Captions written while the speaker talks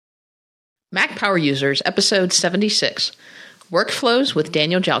Mac Power Users, Episode 76, Workflows with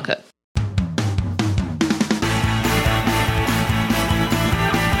Daniel Jalkut.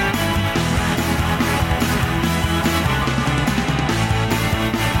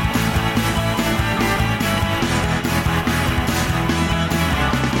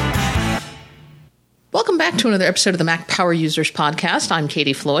 Welcome back to another episode of the Mac Power Users podcast. I'm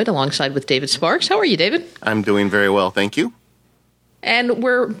Katie Floyd, alongside with David Sparks. How are you, David? I'm doing very well, thank you. And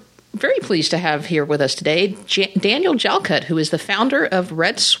we're very pleased to have here with us today Daniel Jalkut, who is the founder of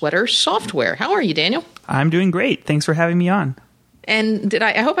Red Sweater Software. How are you, Daniel? I'm doing great. Thanks for having me on. And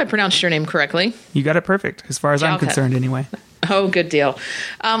I hope I pronounced your name correctly. You got it perfect, as far as I'm concerned anyway. Oh, good deal.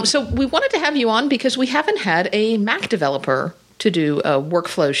 So we wanted to have you on because we haven't had a Mac developer to do a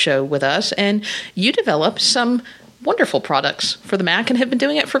workflow show with us, and you develop some wonderful products for the Mac and have been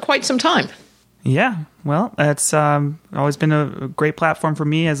doing it for quite some time. Yeah, well, that's always been a great platform for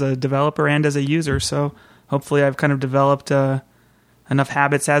me as a developer and as a user, so hopefully I've kind of developed enough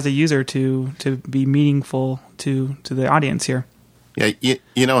habits as a user to be meaningful to the audience here. Yeah,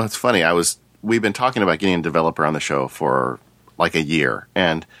 you know, it's funny. We've been talking about getting a developer on the show for like a year,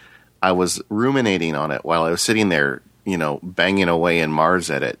 and I was ruminating on it while I was sitting there, you know, banging away in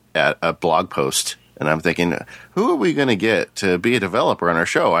Mars at a blog post. And I'm thinking, who are we going to get to be a developer on our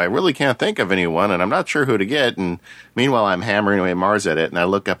show? I really can't think of anyone, and I'm not sure who to get. And meanwhile, I'm hammering away Mars at it, and I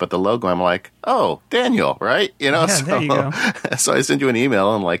look up at the logo. I'm like, oh, Daniel, right? You know, yeah, there you go. So I send you an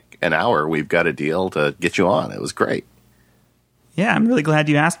email, in like an hour, we've got a deal to get you on. It was great. Yeah, I'm really glad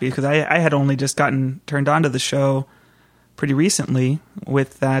you asked me, because I had only just gotten turned on to the show pretty recently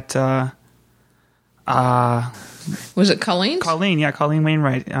with that... was it Colleen? Colleen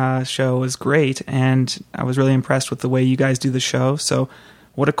Wainwright show was great, and I was really impressed with the way you guys do the show. So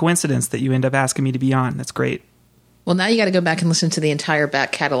what a coincidence that you end up asking me to be on. That's great. Well, now you got to go back and listen to the entire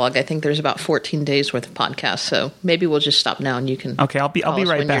back catalog. I think there's about 14 days worth of podcasts, so maybe we'll just stop now and you can. Okay, I'll be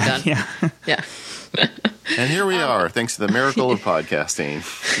right back. Yeah. Yeah. And here we are, thanks to the miracle of podcasting.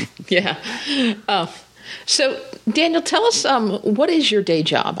 Yeah. So, Daniel, tell us, what is your day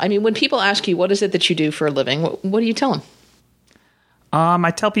job? I mean, when people ask you, what is it that you do for a living, what do you tell them?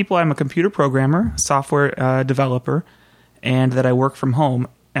 I tell people I'm a computer programmer, software developer, and that I work from home,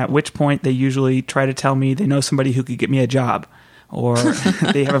 at which point they usually try to tell me they know somebody who could get me a job, or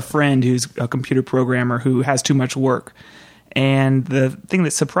they have a friend who's a computer programmer who has too much work. And the thing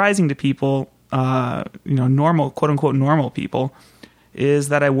that's surprising to people, normal, quote-unquote normal people, is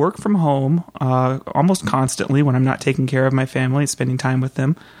that I work from home almost constantly when I'm not taking care of my family and spending time with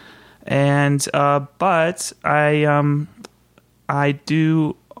them. And but I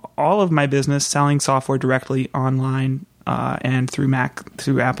do all of my business selling software directly online and through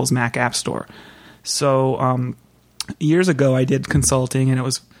Apple's Mac App Store. So years ago I did consulting, and it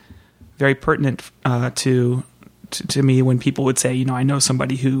was very pertinent to me when people would say, I know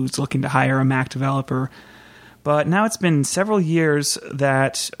somebody who's looking to hire a Mac developer. But now it's been several years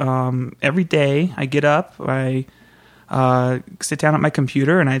that every day I get up, I sit down at my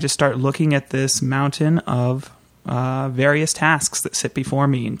computer, and I just start looking at this mountain of various tasks that sit before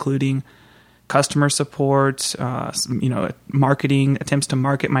me, including customer support, marketing, attempts to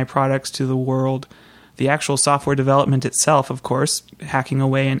market my products to the world, the actual software development itself, of course, hacking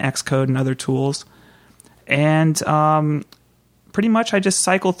away in Xcode and other tools, and pretty much I just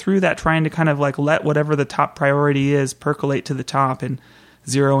cycle through that, trying to kind of like let whatever the top priority is percolate to the top and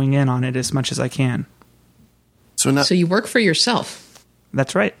zeroing in on it as much as I can. So you work for yourself.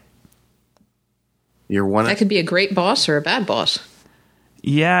 That's right. That could be a great boss or a bad boss.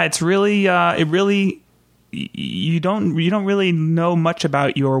 Yeah, it's really you don't really know much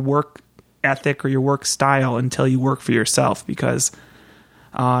about your work ethic or your work style until you work for yourself, because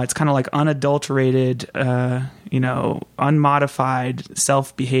it's kind of like unadulterated, unmodified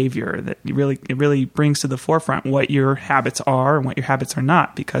self-behavior that it really brings to the forefront what your habits are and what your habits are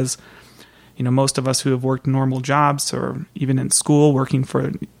not. Because, most of us who have worked normal jobs, or even in school working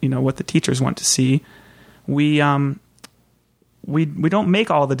for, what the teachers want to see, we don't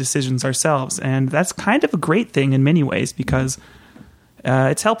make all the decisions ourselves. And that's kind of a great thing in many ways, because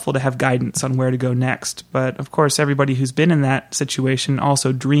it's helpful to have guidance on where to go next. But of course, everybody who's been in that situation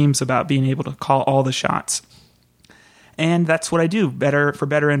also dreams about being able to call all the shots. And that's what I do, for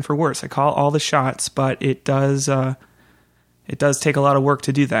better and for worse. I call all the shots, but it does take a lot of work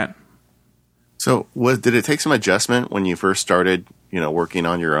to do that. So did it take some adjustment when you first started, working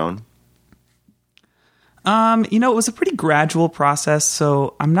on your own? It was a pretty gradual process,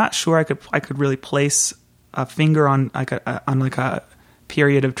 so I'm not sure I could really place a finger on a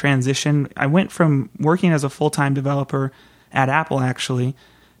period of transition. I went from working as a full-time developer at Apple, actually,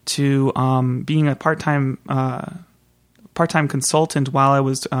 to being a part-time consultant while I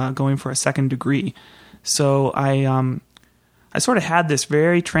was going for a second degree. So I sort of had this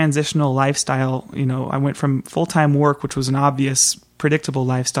very transitional lifestyle. You know, I went from full-time work, which was an obvious, predictable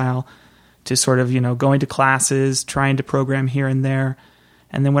lifestyle, to sort of, you know, going to classes, trying to program here and there.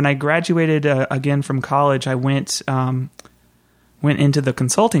 And then when I graduated again from college, I went into the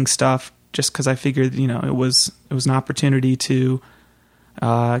consulting stuff just because I figured, you know, it was an opportunity to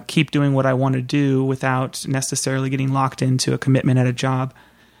keep doing what I want to do without necessarily getting locked into a commitment at a job.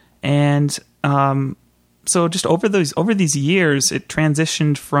 And so just over these years, it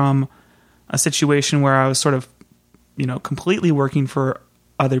transitioned from a situation where I was sort of, you know, completely working for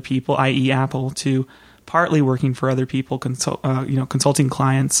other people, i.e. Apple, to partly working for other people, consulting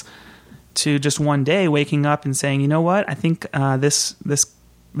clients, to just one day waking up and saying, you know what, I think this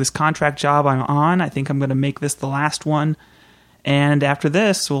contract job I'm on, I think I'm going to make this the last one. And after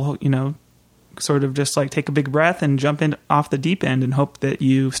this, we'll, you know, sort of just like take a big breath and jump in off the deep end and hope that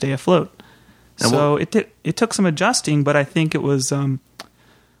you stay afloat. So it took some adjusting, but I think it was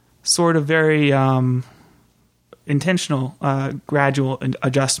sort of very intentional, gradual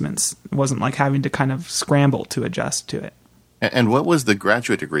adjustments. It wasn't like having to kind of scramble to adjust to it. And what was the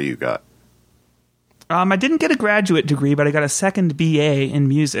graduate degree you got? I didn't get a graduate degree, but I got a second BA in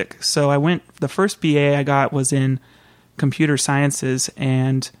music. So the first BA I got was in computer sciences,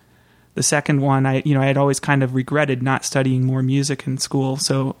 and the second one, I had always kind of regretted not studying more music in school.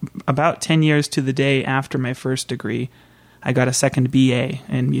 So about 10 years to the day after my first degree, I got a second BA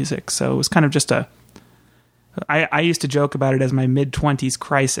in music. So it was kind of just I used to joke about it as my mid-20s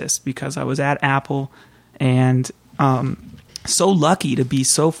crisis, because I was at Apple and so lucky to be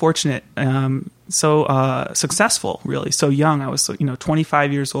so fortunate, so successful, really, so young. I was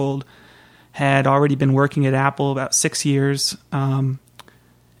 25 years old, had already been working at Apple about 6 years, and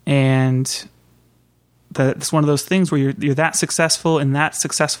it's one of those things where you're that successful and that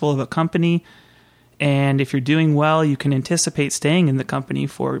successful of a company, and if you're doing well, you can anticipate staying in the company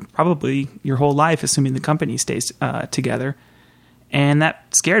for probably your whole life, assuming the company stays together. And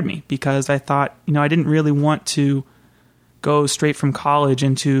that scared me, because I thought, I didn't really want to go straight from college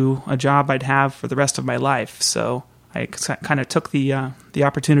into a job I'd have for the rest of my life. So I kind of took the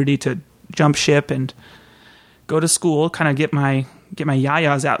opportunity to jump ship and go to school, kind of get my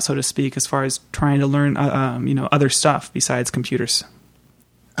yayas out, so to speak, as far as trying to learn other stuff besides computers.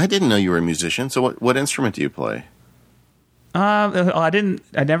 I didn't know you were a musician. So what instrument do you play? I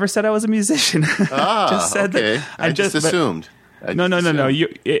never said I was a musician. Just said okay. That I just assumed. No.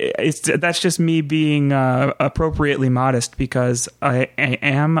 That's just me being appropriately modest, because I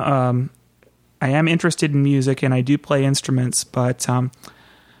am interested in music and I do play instruments, but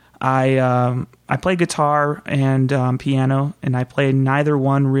I play guitar and piano, and I play neither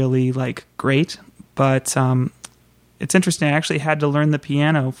one really like great. But it's interesting. I actually had to learn the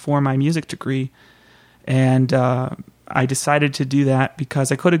piano for my music degree, and I decided to do that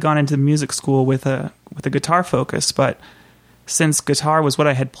because I could have gone into music school with a guitar focus, but since guitar was what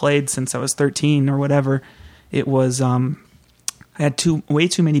I had played since I was 13 or whatever, it was I had way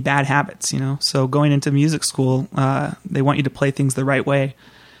too many bad habits, So going into music school, they want you to play things the right way,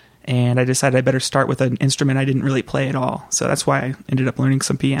 and I decided I better start with an instrument I didn't really play at all. So that's why I ended up learning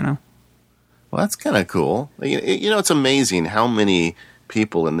some piano. Well, that's kind of cool. It's amazing how many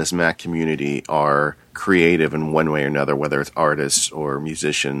people in this Mac community are creative in one way or another, whether it's artists or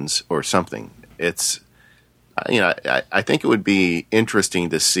musicians or something. It's I think it would be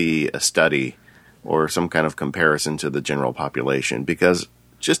interesting to see a study or some kind of comparison to the general population, because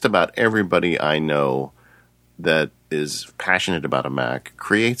just about everybody I know that is passionate about a Mac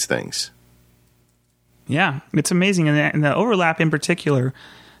creates things. Yeah, it's amazing. And the overlap in particular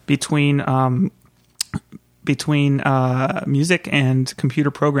between music and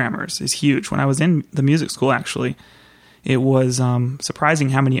computer programmers is huge. When I was in the music school, actually, it was surprising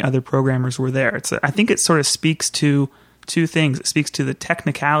how many other programmers were there. I think it sort of speaks to two things. It speaks to the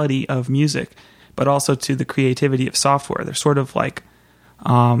technicality of music, but also to the creativity of software. They're sort of like,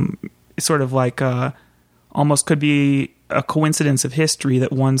 almost could be a coincidence of history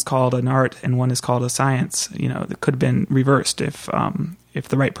that one's called an art and one is called a science. That could have been reversed if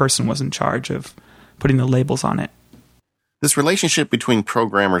the right person was in charge of putting the labels on it. This relationship between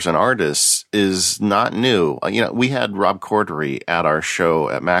programmers and artists is not new. We had Rob Corddry at our show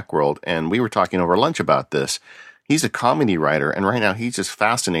at Macworld, and we were talking over lunch about this. He's a comedy writer, and right now he's just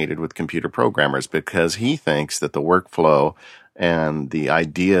fascinated with computer programmers because he thinks that the workflow and the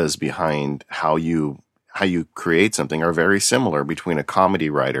ideas behind how you create something are very similar between a comedy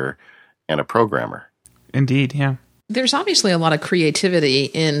writer and a programmer. Indeed, yeah. There's obviously a lot of creativity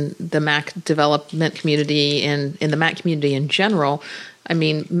in the Mac development community and in the Mac community in general. I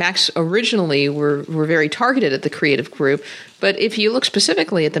mean, Macs originally were very targeted at the creative group, but if you look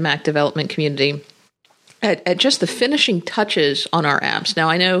specifically at the Mac development community, at just the finishing touches on our apps. Now,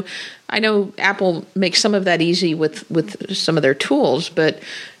 I know Apple makes some of that easy with some of their tools, but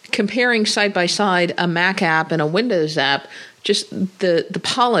comparing side by side a Mac app and a Windows app, just the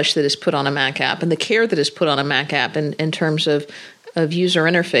polish that is put on a Mac app and the care that is put on a Mac app in terms of user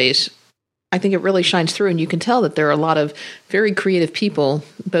interface, I think it really shines through. And you can tell that there are a lot of very creative people,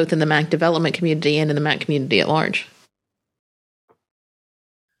 both in the Mac development community and in the Mac community at large.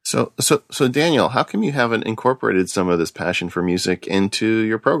 So Daniel, how come you haven't incorporated some of this passion for music into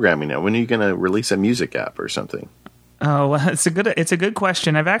your programming now? When are you going to release a music app or something? Oh, well, it's a good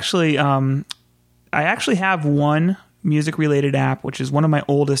question. I actually have one music related app, which is one of my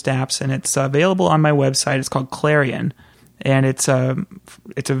oldest apps, and it's available on my website. It's called Clarion, and it's a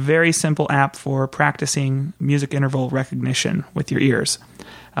very simple app for practicing music interval recognition with your ears.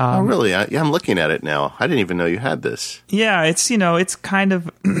 Oh, really? I'm looking at it now. I didn't even know you had this. Yeah, it's kind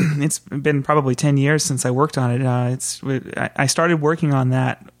of it's been probably 10 years since I worked on it. I started working on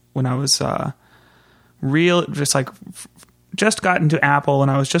that when I was just got into Apple,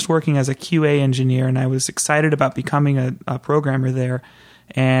 and I was just working as a QA engineer, and I was excited about becoming a programmer there.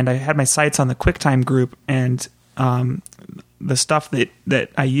 And I had my sights on the QuickTime group, and the stuff that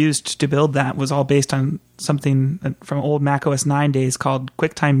I used to build that was all based on something from old Mac OS 9 days called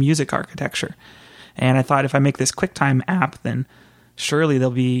QuickTime Music Architecture. And I thought, if I make this QuickTime app, then surely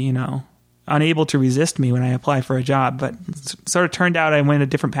they'll be, unable to resist me when I apply for a job. But it sort of turned out I went a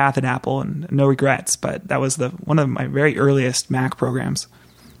different path at Apple, and no regrets. But that was one of my very earliest Mac programs.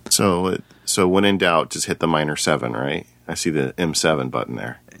 So when in doubt, just hit the minor 7, right? I see the M7 button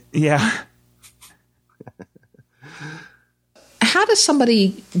there. Yeah. How does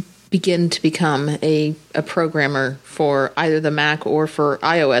somebody begin to become a programmer for either the Mac or for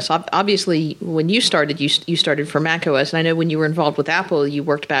iOS? Obviously, when you started, you started for Mac OS, and I know when you were involved with Apple, you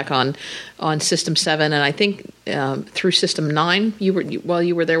worked back on System 7, and I think through System 9 while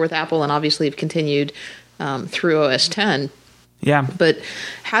you were there with Apple, and obviously have continued through OS 10. Yeah. But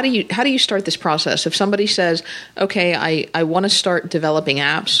how do you start this process? If somebody says, okay, I want to start developing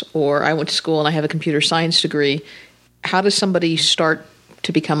apps, or I went to school and I have a computer science degree, how does somebody start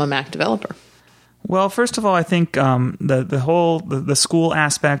to become a Mac developer? Well, first of all, I think the school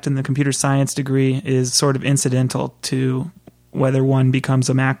aspect and the computer science degree is sort of incidental to whether one becomes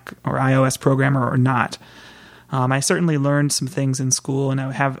a Mac or iOS programmer or not. I certainly learned some things in school, and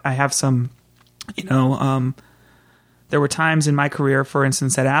I have some, there were times in my career, for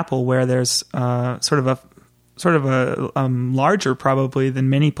instance, at Apple, where there's sort of a larger, probably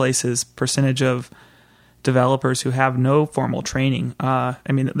than many places, percentage of developers who have no formal training. I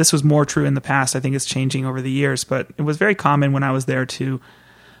mean, this was more true in the past. I think it's changing over the years, but it was very common when I was there to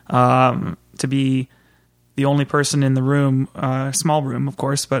be the only person in the room, small room, of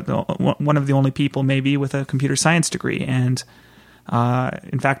course, but one of the only people maybe with a computer science degree. And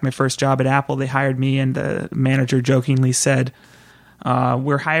in fact, my first job at Apple, they hired me, and the manager jokingly said,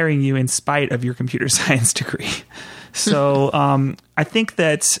 "We're hiring you in spite of your computer science degree." So I think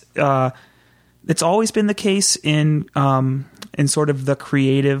that it's always been the case in sort of the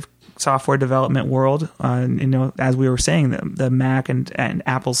creative software development world. As we were saying, the Mac and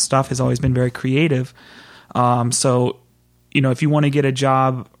Apple's stuff has always been very creative. So, if you want to get a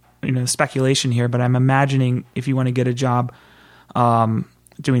job, speculation here, but I'm imagining if you want to get a job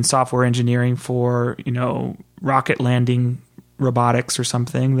doing software engineering for, rocket landing robotics or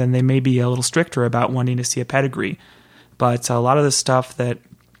something, then they may be a little stricter about wanting to see a pedigree. But a lot of the stuff that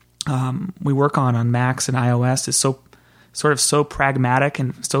we work on Macs and iOS is so pragmatic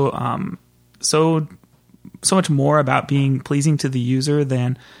and so much more about being pleasing to the user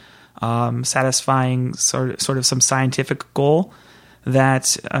than satisfying sort of some scientific goal,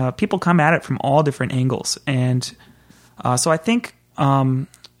 that people come at it from all different angles. And so I think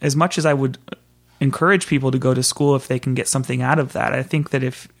as much as I would encourage people to go to school if they can get something out of that, I think that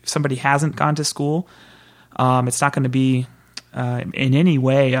if somebody hasn't gone to school, it's not going to be in any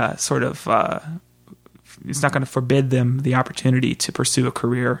way it's not going to forbid them the opportunity to pursue a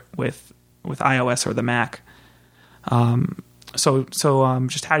career with iOS or the Mac. So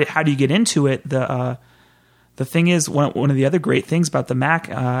just how do you get into it? The thing is, one of the other great things about the Mac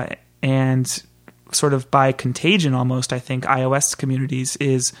and sort of by contagion almost, I think, iOS communities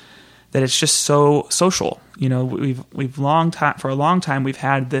is that it's just so social. We've for a long time we've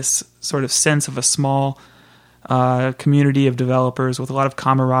had this sort of sense of a small community of developers with a lot of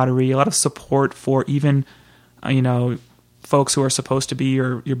camaraderie, a lot of support for even folks who are supposed to be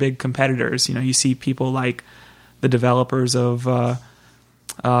your big competitors. You see people like the developers of one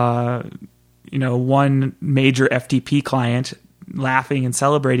major FTP client laughing and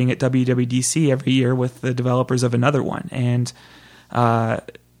celebrating at WWDC every year with the developers of another one. And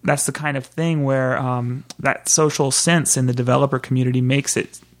that's the kind of thing where that social sense in the developer community makes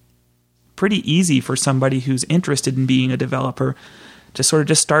it pretty easy for somebody who's interested in being a developer to sort of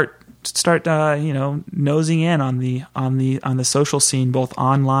just start nosing in on the social scene, both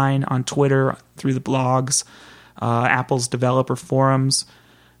online, on Twitter, through the blogs, Apple's developer forums.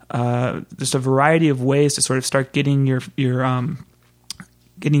 Just a variety of ways to sort of start getting your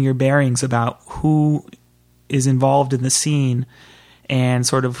bearings about who is involved in the scene and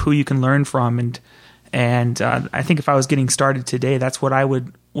sort of who you can learn from. And I think if I was getting started today, that's what I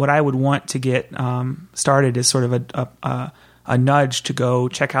would want to get started, is sort of a nudge to go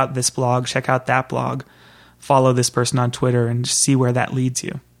check out this blog, check out that blog, follow this person on Twitter, and see where that leads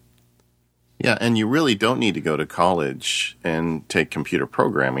you. Yeah, and you really don't need to go to college and take computer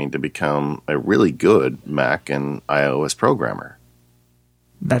programming to become a really good Mac and iOS programmer.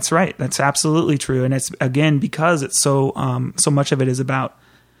 That's right. That's absolutely true. And it's, again, because it's so much of it is about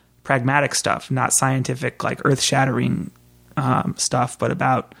pragmatic stuff, not scientific, like earth-shattering stuff, but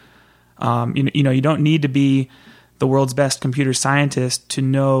about, you don't need to be the world's best computer scientist to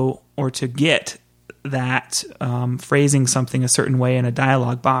know or to get that phrasing something a certain way in a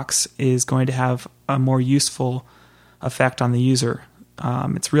dialog box is going to have a more useful effect on the user.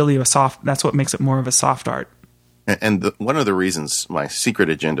 It's really that's what makes it more of a soft art. And one of the reasons, my secret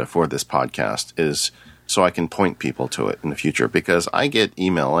agenda for this podcast, is so I can point people to it in the future, because I get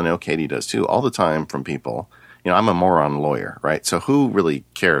email, I know Katie does too, all the time from people. I'm a moron lawyer, right? So who really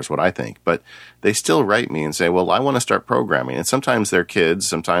cares what I think? But they still write me and say, well, I want to start programming. And sometimes they're kids,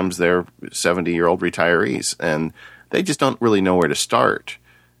 sometimes they're 70-year-old retirees, and they just don't really know where to start.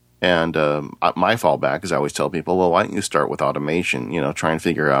 And my fallback is I always tell people, well, why don't you start with automation? Try and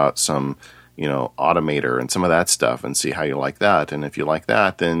figure out some, Automator and some of that stuff and see how you like that. And if you like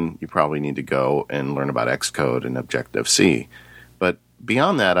that, then you probably need to go and learn about Xcode and Objective-C. But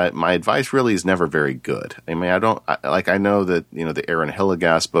beyond that, my advice really is never very good. I mean, I know that, the Aaron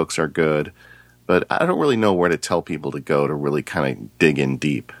Hillegas books are good, but I don't really know where to tell people to go to really kind of dig in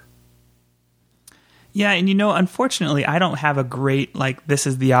deep. Yeah, and unfortunately, I don't have a great, this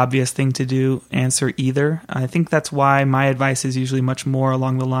is the obvious thing to do answer either. I think that's why my advice is usually much more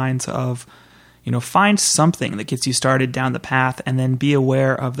along the lines of, find something that gets you started down the path, and then be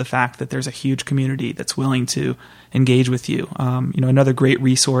aware of the fact that there's a huge community that's willing to engage with you. Another great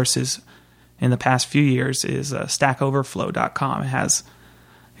resource is, in the past few years, is StackOverflow.com. It has,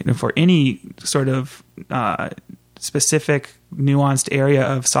 for any sort of specific nuanced area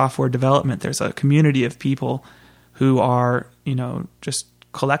of software development, there's a community of people who are, just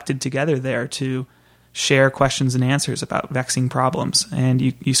collected together there to share questions and answers about vexing problems. And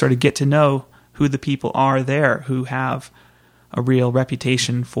you sort of get to know who the people are there who have a real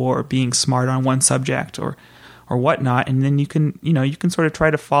reputation for being smart on one subject or whatnot. And then you can sort of try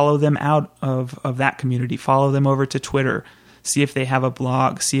to follow them out of that community, follow them over to Twitter, see if they have a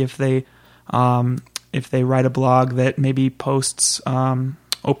blog, see if they write a blog that maybe posts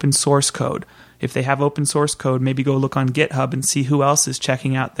open source code. If they have open source code, maybe go look on GitHub and see who else is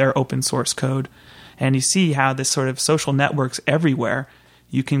checking out their open source code. And you see how this sort of social networks everywhere.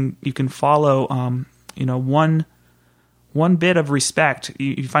 You can follow one bit of respect.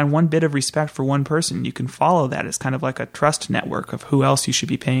 You find one bit of respect for one person. You can follow that as kind of like a trust network of who else you should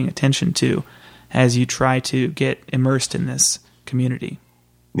be paying attention to as you try to get immersed in this community.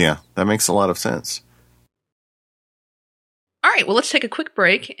 Yeah, that makes a lot of sense. All right, well, let's take a quick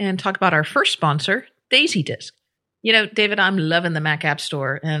break and talk about our first sponsor, DaisyDisk. David, I'm loving the Mac App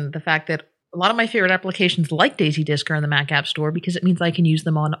Store, and the fact that a lot of my favorite applications like DaisyDisk are in the Mac App Store, because it means I can use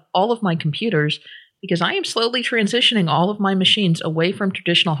them on all of my computers, because I am slowly transitioning all of my machines away from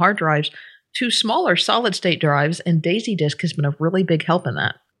traditional hard drives to smaller solid-state drives, and DaisyDisk has been a really big help in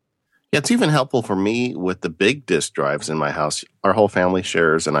that. Yeah, it's even helpful for me with the big disk drives in my house. Our whole family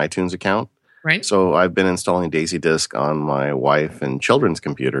shares an iTunes account. Right. So I've been installing DaisyDisk on my wife and children's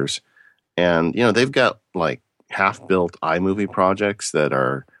computers. And, they've got like half-built iMovie projects that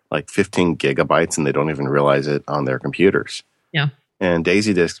are like 15 gigabytes, and they don't even realize it on their computers. Yeah. And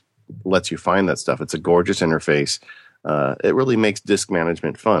DaisyDisk lets you find that stuff. It's a gorgeous interface. It really makes disk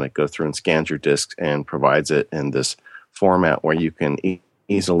management fun. It goes through and scans your disks and provides it in this format where you can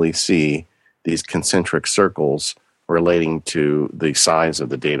easily see these concentric circles relating to the size of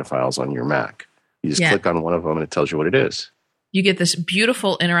the data files on your Mac. You just click on one of them and it tells you what it is. You get this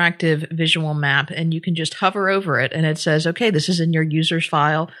beautiful interactive visual map, and you can just hover over it, and it says, okay, this is in your users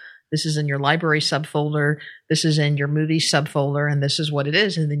file, this is in your library subfolder, this is in your movies subfolder, and this is what it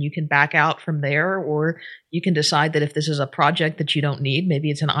is. And then you can back out from there, or you can decide that if this is a project that you don't need,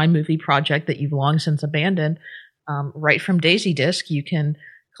 maybe it's an iMovie project that you've long since abandoned, right from Daisy Disk, you can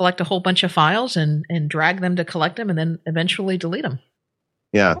collect a whole bunch of files and drag them to collect them and then eventually delete them.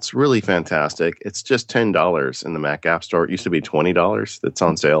 Yeah, it's really fantastic. It's just $10 in the Mac App Store. It used to be $20. It's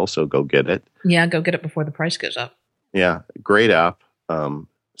on sale, so go get it. Yeah, go get it before the price goes up. Yeah, great app.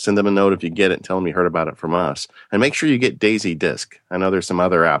 Send them a note if you get it and tell them you heard about it from us. And make sure you get Daisy Disk. I know there's some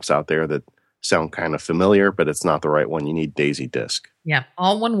other apps out there that sound kind of familiar, but it's not the right one. You need Daisy Disk. Yeah,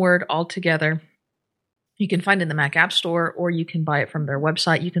 all one word, all together. You can find it in the Mac App Store, or you can buy it from their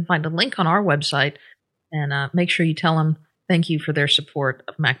website. You can find a link on our website, and make sure you tell them thank you for their support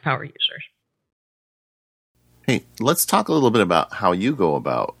of Mac Power users. Hey, let's talk a little bit about how you go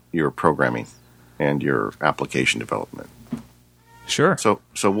about your programming and your application development. Sure.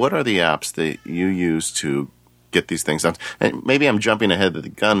 So what are the apps that you use to get these things done? And maybe I'm jumping ahead of the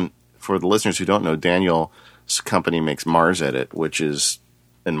gun. For the listeners who don't know, Daniel's company makes MarsEdit, which is,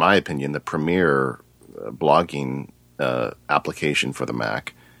 in my opinion, the premier blogging application for the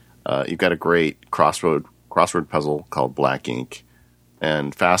Mac. You've got a great crossword puzzle called Black Ink,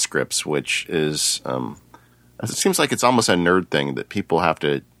 and FastScripts, which is it seems like it's almost a nerd thing that people have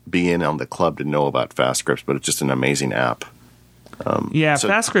to be in on the club to know about FastScripts, but it's just an amazing app.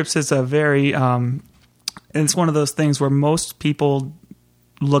 FastScripts is a very it's one of those things where most people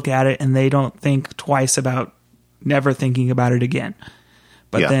look at it and they don't think twice about never thinking about it again.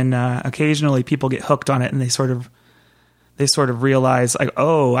 But then occasionally people get hooked on it and they sort of realize, like,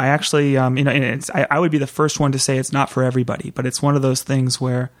 oh, I actually, and I would be the first one to say it's not for everybody, but it's one of those things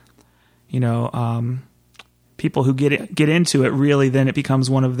where, people who get into it, really, then it becomes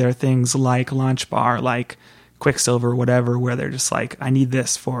one of their things, like LaunchBar, like Quicksilver, whatever, where they're just like, I need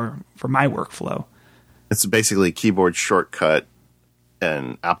this for my workflow. It's basically keyboard shortcut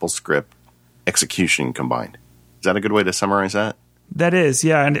and AppleScript execution combined. Is that a good way to summarize that? That is,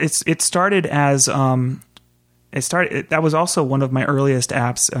 yeah, and it started as that was also one of my earliest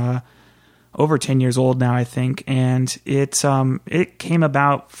apps, over 10 years old now, I think, and it came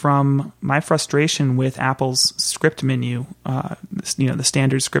about from my frustration with Apple's script menu, the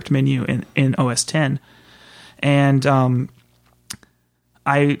standard script menu in OS X, and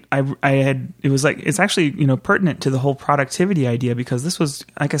it's actually pertinent to the whole productivity idea, because this was,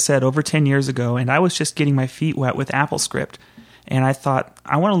 like I said, over 10 years ago, and I was just getting my feet wet with AppleScript. And I thought,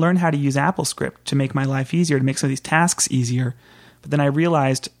 I want to learn how to use AppleScript to make my life easier, to make some of these tasks easier. But then I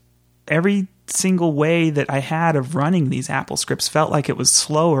realized every single way that I had of running these AppleScripts felt like it was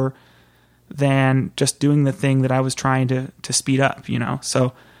slower than just doing the thing that I was trying to speed up,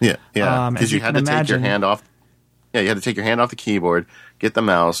 So yeah, because you had to take your hand off. Yeah, you had to take your hand off the keyboard, get the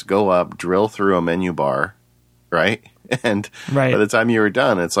mouse, go up, drill through a menu bar, right? And by the time you were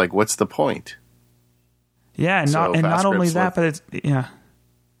done, it's like, what's the point? Yeah, and not only that, but it's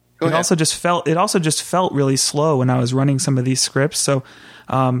it also just felt really slow when I was running some of these scripts. So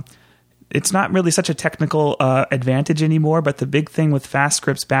it's not really such a technical advantage anymore. But the big thing with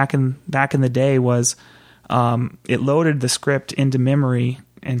FastScripts back in the day was it loaded the script into memory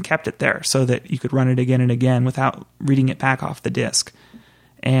and kept it there so that you could run it again and again without reading it back off the disk.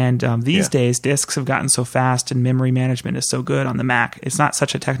 And these days, disks have gotten so fast and memory management is so good on the Mac. It's not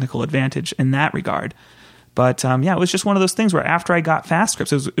such a technical advantage in that regard. But it was just one of those things where after I got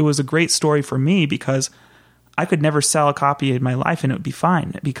FastScripts, it was a great story for me, because I could never sell a copy in my life and it would be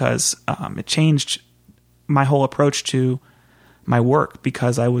fine, because it changed my whole approach to my work,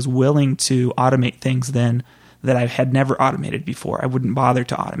 because I was willing to automate things then that I had never automated before. I wouldn't bother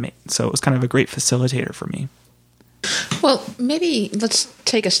to automate. So it was kind of a great facilitator for me. Well, maybe let's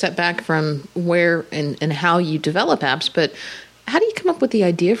take a step back from where and how you develop apps, but how do you come up with the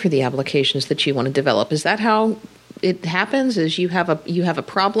idea for the applications that you want to develop? Is that how it happens? Is you have a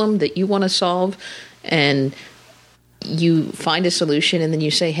problem that you want to solve, and you find a solution, and then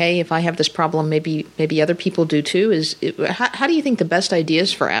you say, "Hey, if I have this problem, maybe other people do too." How do you think the best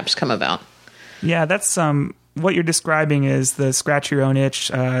ideas for apps come about? Yeah, that's what you're describing is the scratch your own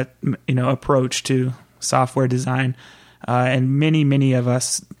itch, approach to software design, and many of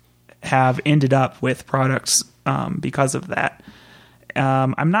us have ended up with products because of that.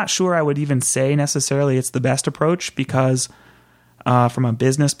 I'm not sure I would even say necessarily it's the best approach, because from a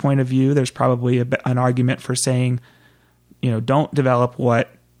business point of view, there's probably an argument for saying, don't develop what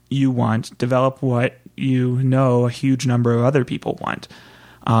you want, develop what a huge number of other people want.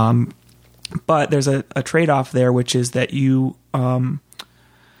 But there's a trade-off there, which is that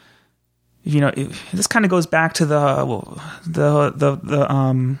this kind of goes back to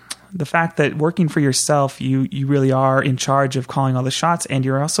the fact that working for yourself, you really are in charge of calling all the shots, and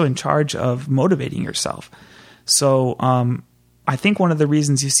you're also in charge of motivating yourself. So I think one of the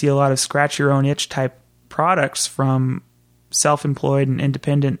reasons you see a lot of scratch your own itch type products from self-employed and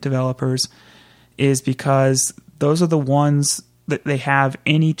independent developers is because those are the ones that they have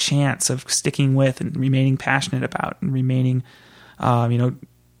any chance of sticking with and remaining passionate about and remaining,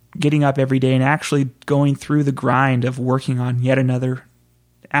 getting up every day and actually going through the grind of working on yet another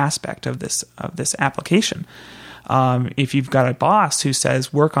aspect of this application. If you've got a boss who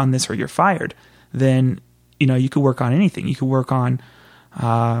says work on this or you're fired, then you could work on anything. You could work on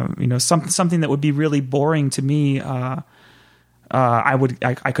something that would be really boring to me.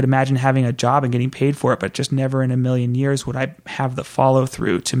 I could imagine having a job and getting paid for it, but just never in a million years would I have the follow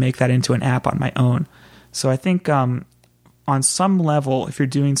through to make that into an app on my own. So I think on some level, if you're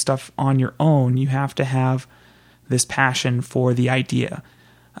doing stuff on your own, you have to have this passion for the idea.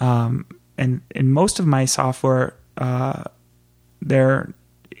 And in most of my software, there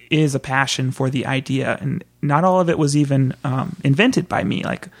is a passion for the idea, and not all of it was even invented by me.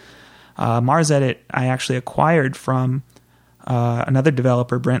 Like MarsEdit, I actually acquired from another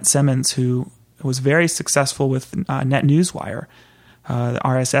developer, Brent Simmons, who was very successful with NetNewsWire, the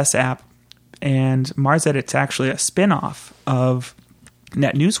RSS app. And MarsEdit's actually a spin-off of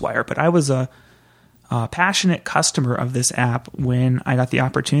NetNewsWire, but I was a passionate customer of this app when I got the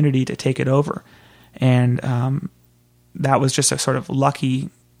opportunity to take it over. And that was just a sort of lucky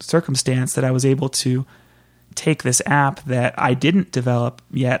circumstance that I was able to take this app that I didn't develop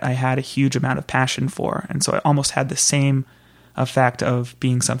yet I had a huge amount of passion for. And so I almost had the same effect of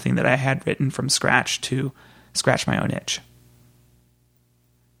being something that I had written from scratch to scratch my own itch.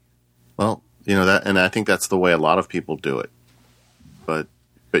 Well, that, and I think that's the way a lot of people do it. But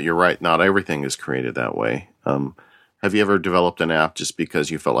you're right, not everything is created that way. Have you ever developed an app just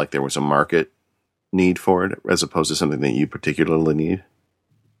because you felt like there was a market need for it, as opposed to something that you particularly need?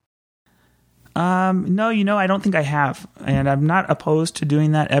 No, I don't think I have, and I'm not opposed to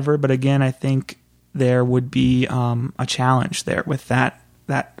doing that ever. But again, I think there would be a challenge there with that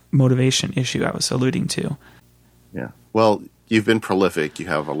motivation issue I was alluding to. Yeah. Well, you've been prolific. You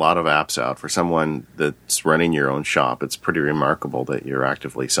have a lot of apps out. For someone that's running your own shop, it's pretty remarkable that you're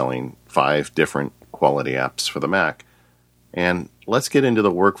actively selling 5 different quality apps for the Mac. And let's get into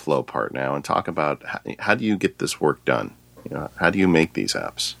the workflow part now and talk about how do you get this work done? How do you make these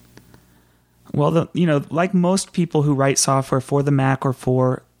apps? Well, like most people who write software for the Mac or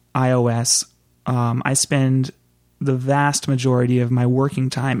for iOS, I spend the vast majority of my working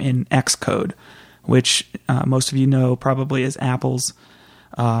time in Xcode, which most of you know probably is Apple's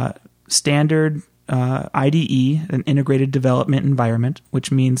standard IDE, an integrated development environment, which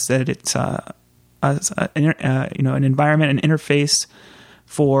means that it's an environment, an interface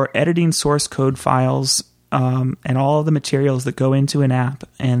for editing source code files and all of the materials that go into an app,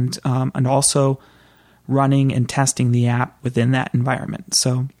 and also running and testing the app within that environment.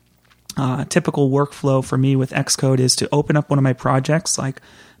 So a typical workflow for me with Xcode is to open up one of my projects like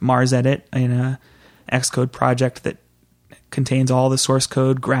MarsEdit in a Xcode project that contains all the source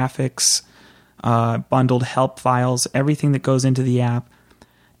code, graphics, bundled help files, everything that goes into the app,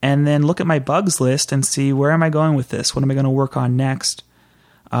 and then look at my bugs list and see where am I going with this? What am I going to work on next?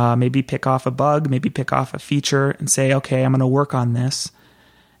 Maybe pick off a bug, maybe pick off a feature and say, okay, I'm going to work on this.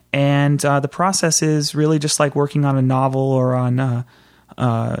 And the process is really just like working on a novel or on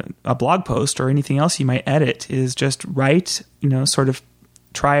a blog post or anything else you might edit, is just write, sort of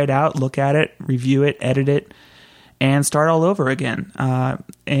try it out, look at it, review it, edit it, and start all over again. So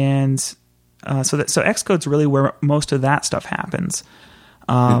Xcode's really where most of that stuff happens.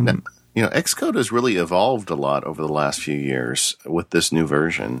 Xcode has really evolved a lot over the last few years with this new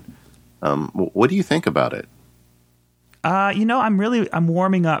version. What do you think about it? I'm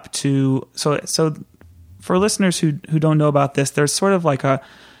warming up to, so for listeners who don't know about this, there's sort of like a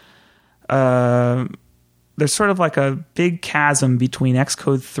big chasm between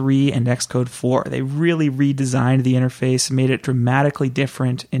Xcode 3 and Xcode 4. They really redesigned the interface, made it dramatically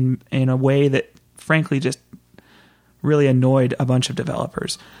different in a way that frankly just really annoyed a bunch of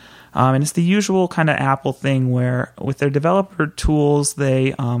developers. And it's the usual kind of Apple thing where with their developer tools,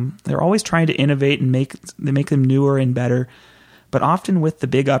 they're always trying to innovate and make them newer and better. But often with the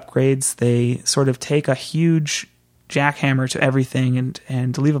big upgrades, they sort of take a huge jackhammer to everything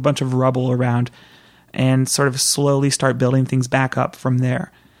and leave a bunch of rubble around and sort of slowly start building things back up from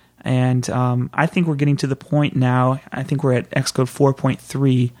there. And I think we're getting to the point now, I think we're at Xcode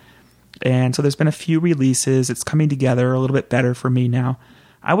 4.3, And so there's been a few releases. It's coming together a little bit better for me now.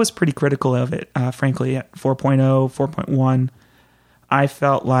 I was pretty critical of it, frankly, at 4.0, 4.1. I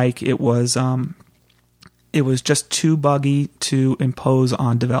felt like it was just too buggy to impose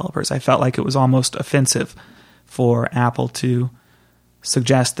on developers. I felt like it was almost offensive for Apple to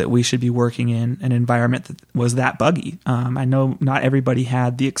suggest that we should be working in an environment that was that buggy. I know not everybody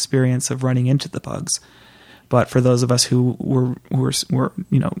had the experience of running into the bugs, but for those of us who were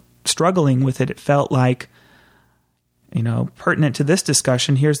struggling with it, it felt like, pertinent to this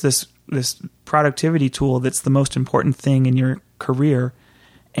discussion. Here's this productivity tool that's the most important thing in your career,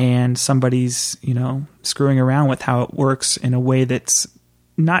 and somebody's screwing around with how it works in a way that's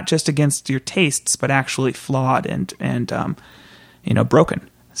not just against your tastes, but actually flawed and broken.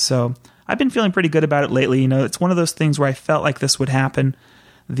 So I've been feeling pretty good about it lately. It's one of those things where I felt like this would happen.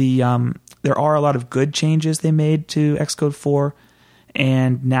 There are a lot of good changes they made to Xcode 4,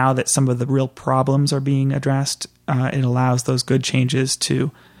 and now that some of the real problems are being addressed, it allows those good changes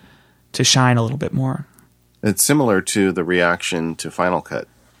to shine a little bit more. It's similar to the reaction to Final Cut.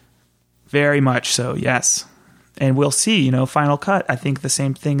 Very much so, yes. And we'll see, Final Cut, I think the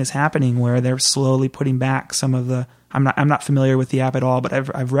same thing is happening where they're slowly putting back some of the... I'm not familiar with the app at all, but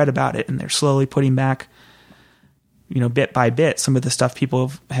I've read about it, and they're slowly putting back, bit by bit, some of the stuff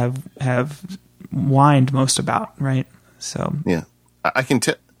people have whined most about, right? So yeah, I can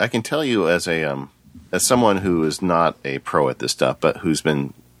tell you as someone who is not a pro at this stuff, but who's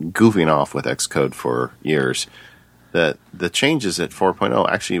been goofing off with Xcode for years, that the changes at 4.0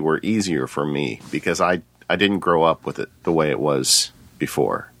 actually were easier for me because I didn't grow up with it the way it was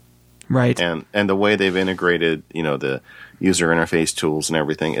before. Right. And the way they've integrated, the user interface tools and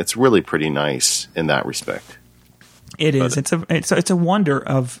everything, it's really pretty nice in that respect. It is. It's a wonder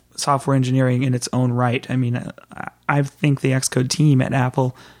of software engineering in its own right. I mean, I think the Xcode team at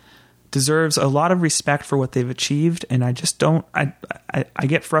Apple deserves a lot of respect for what they've achieved, and I just don't. I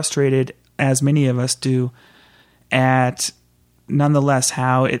get frustrated, as many of us do, at nonetheless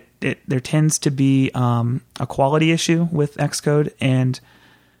how there tends to be a quality issue with Xcode, and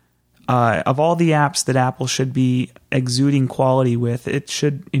of all the apps that Apple should be exuding quality with, it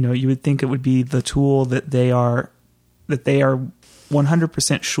should, you would think it would be the tool that they are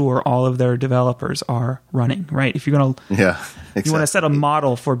 100% sure all of their developers are running, right? If you're going to, exactly. You want to set a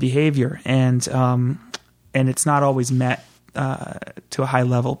model for behavior, and it's not always met to a high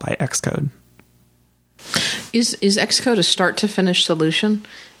level by Xcode. Is Xcode a start to finish solution?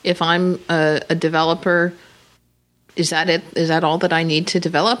 If I'm a developer, is that it? Is that all that I need to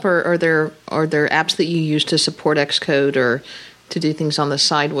develop, or are there apps that you use to support Xcode or to do things on the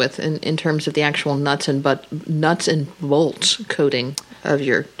side with in terms of the actual nuts and bolts coding of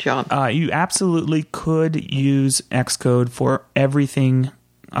your job? You absolutely could use Xcode for everything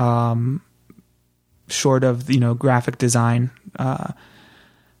short of graphic design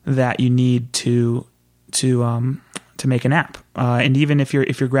that you need to make an app. And even if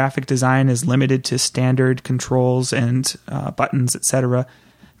your graphic design is limited to standard controls and buttons, etc.,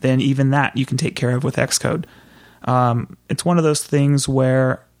 then even that you can take care of with Xcode. It's one of those things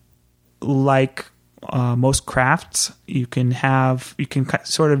where, like most crafts, you can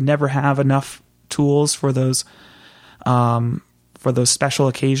sort of never have enough tools for those special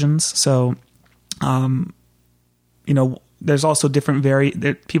occasions. So, there's also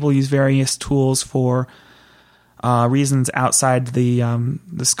people use various tools for reasons outside the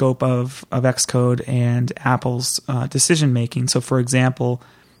scope of Xcode and Apple's decision making. So, for example,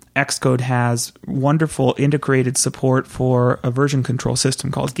 Xcode has wonderful integrated support for a version control system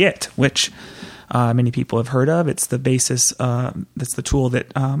called Git, which many people have heard of. It's the basis. That's the tool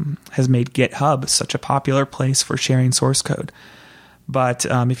that has made GitHub such a popular place for sharing source code. But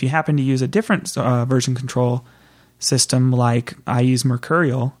if you happen to use a different version control system, like I use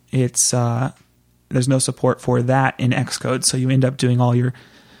Mercurial, there's no support for that in Xcode, so you end up doing all your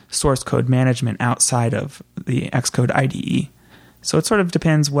source code management outside of the Xcode IDE. So it sort of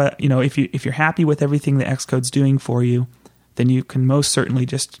depends if you're happy with everything that Xcode's doing for you, then you can most certainly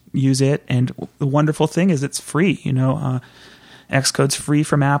just use it. And the wonderful thing is it's free. Xcode's free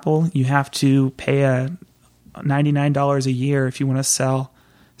from Apple. You have to pay $99 a year if you want to sell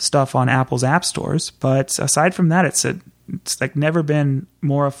stuff on Apple's app stores. But aside from that, it's like never been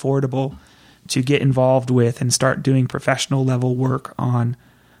more affordable to get involved with and start doing professional level work on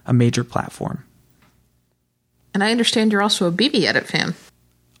a major platform. And I understand you're also a BBEdit fan.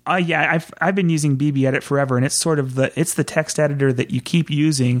 Yeah, I've been using BBEdit forever, and it's sort of the text editor that you keep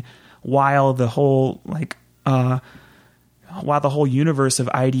using while the whole universe of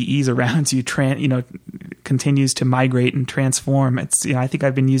IDEs around you continues to migrate and transform. It's, I think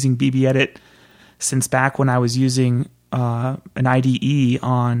I've been using BBEdit since back when I was using an IDE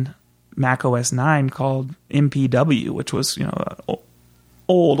on Mac OS 9 called MPW, which was, an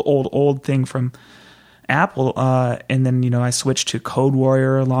old thing from Apple. And then, I switched to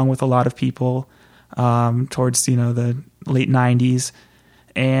CodeWarrior along with a lot of people towards, the late 90s.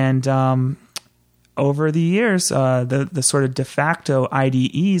 And over the years, the sort of de facto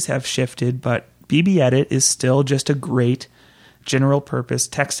IDEs have shifted, but BBEdit is still just a great general purpose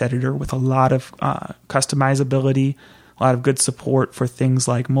text editor with a lot of customizability, a lot of good support for things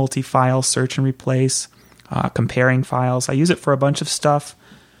like multi-file search and replace, comparing files. I use it for a bunch of stuff.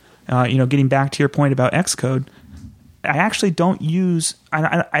 Getting back to your point about Xcode, I actually don't use...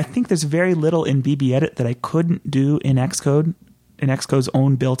 I think there's very little in BBEdit that I couldn't do in Xcode, in Xcode's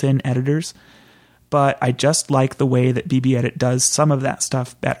own built-in editors, but I just like the way that BBEdit does some of that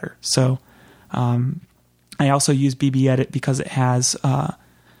stuff better. So I also use BBEdit because it has...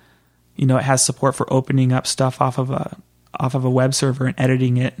 it has support for opening up stuff off of a web server and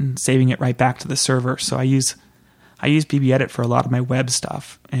editing it and saving it right back to the server. So I use BBEdit for a lot of my web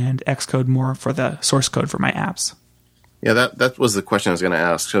stuff and Xcode more for the source code for my apps. Yeah, that was the question I was going to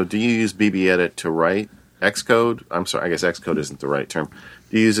ask. So do you use BBEdit to write Xcode? I'm sorry, I guess Xcode isn't the right term.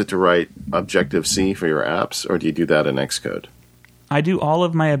 Do you use it to write Objective-C for your apps, or do you do that in Xcode? I do all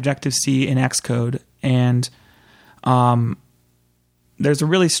of my Objective-C in Xcode, and there's a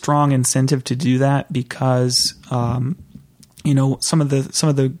really strong incentive to do that because some of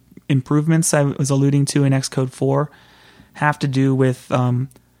the improvements I was alluding to in Xcode 4 have to do with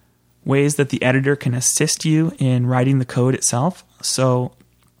ways that the editor can assist you in writing the code itself. So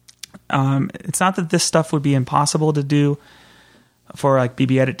it's not that this stuff would be impossible to do for like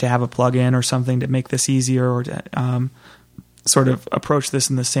BBEdit to have a plugin or something to make this easier or to sort of approach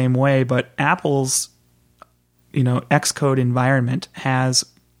this in the same way, but Apple's Xcode environment has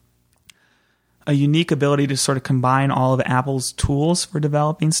a unique ability to sort of combine all of Apple's tools for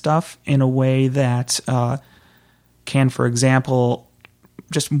developing stuff in a way that can, for example,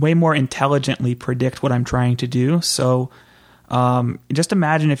 just way more intelligently predict what I'm trying to do. So just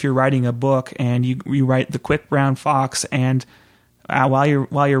imagine if you're writing a book and you write The Quick Brown Fox, and while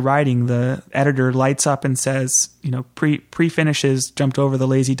you're writing, the editor lights up and says, pre-finishes jumped over the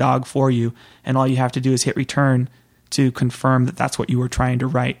lazy dog for you, and all you have to do is hit return to confirm that that's what you were trying to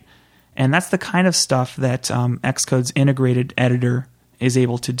write. And that's the kind of stuff that Xcode's integrated editor is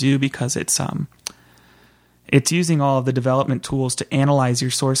able to do because it's using all of the development tools to analyze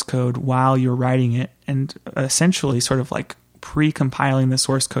your source code while you're writing it, and essentially sort of like pre-compiling the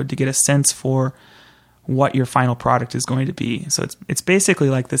source code to get a sense for what your final product is going to be. So it's basically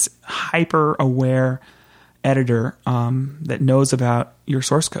like this hyper-aware editor that knows about your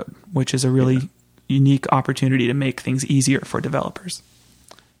source code, which is a really unique opportunity to make things easier for developers.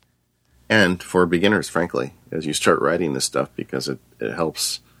 And for beginners, frankly, as you start writing this stuff, because it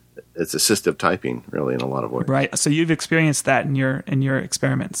helps. It's assistive typing, really, in a lot of ways. Right. So you've experienced that in your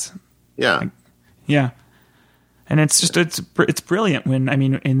experiments. Yeah. Yeah. And it's just it's brilliant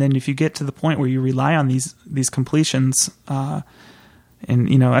and then if you get to the point where you rely on these completions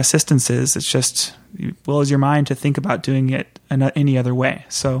and assistances, it's just it blows your mind to think about doing it any other way.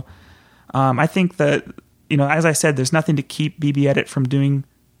 So I think that as I said, there's nothing to keep BBEdit from doing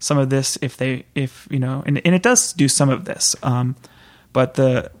some of this and it does do some of this. But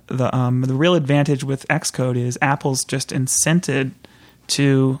the real advantage with Xcode is Apple's just incented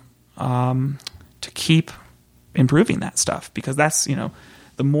to keep improving that stuff, because that's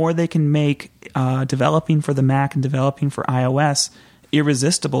the more they can make developing for the Mac and developing for iOS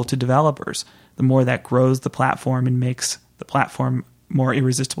irresistible to developers, the more that grows the platform and makes the platform more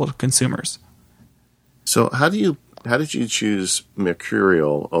irresistible to consumers. So how did you choose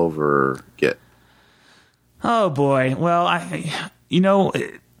Mercurial over Git? Oh boy, well I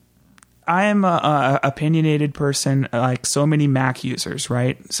am a opinionated person like so many Mac users,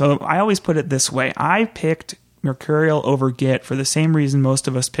 right? So I always put it this way. I picked Mercurial over Git for the same reason most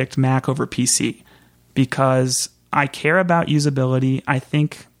of us picked Mac over PC, because I care about usability. I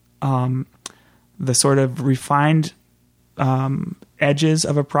think the sort of refined edges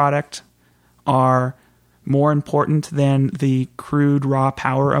of a product are more important than the crude raw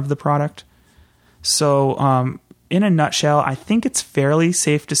power of the product. So in a nutshell, I think it's fairly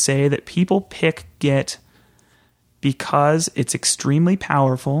safe to say that people pick Git because it's extremely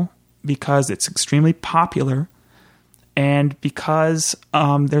powerful, because it's extremely popular, and because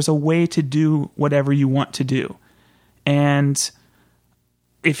there's a way to do whatever you want to do. And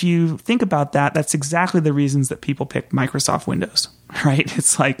if you think about that, that's exactly the reasons that people pick Microsoft Windows, right?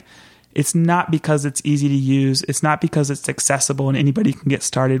 It's like it's not because it's easy to use. It's not because it's accessible and anybody can get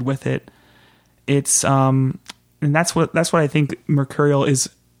started with it. It's and that's what I think Mercurial is.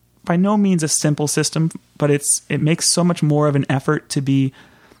 By no means a simple system, but it makes so much more of an effort to be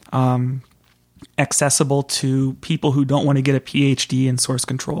accessible to people who don't want to get a PhD in source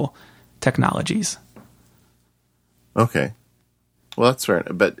control technologies. Okay, well that's fair.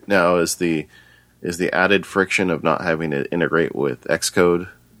 But now is the added friction of not having to integrate with Xcode,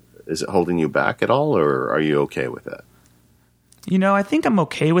 is it holding you back at all, or are you okay with that? I think I'm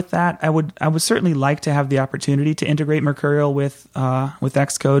okay with that. I would certainly like to have the opportunity to integrate Mercurial with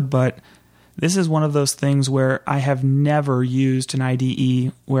Xcode, but this is one of those things where I have never used an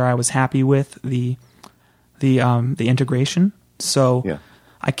IDE where I was happy with the integration. So yeah.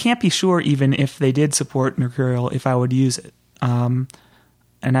 I can't be sure even if they did support Mercurial if I would use it. And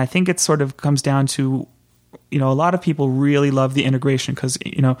I think it sort of comes down to, a lot of people really love the integration because,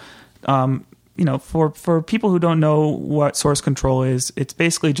 for people who don't know what source control is, it's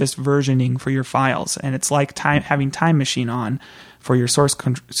basically just versioning for your files, and it's like having Time Machine on for your source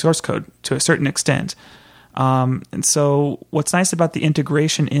code to a certain extent. And so, what's nice about the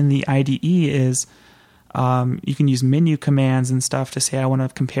integration in the IDE is you can use menu commands and stuff to say I want to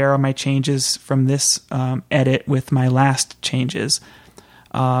compare my changes from this edit with my last changes,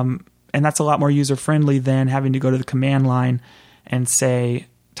 and that's a lot more user friendly than having to go to the command line and say,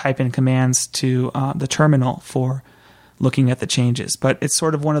 type in commands to the terminal for looking at the changes. But it's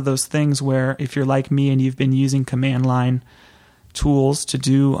sort of one of those things where if you're like me and you've been using command line tools to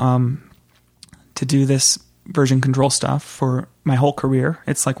do this version control stuff for my whole career,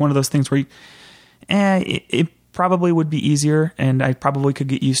 it's like one of those things where it probably would be easier, and I probably could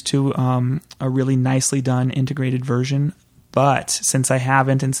get used to a really nicely done integrated version. But since I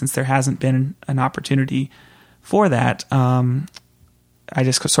haven't, and since there hasn't been an opportunity for that, I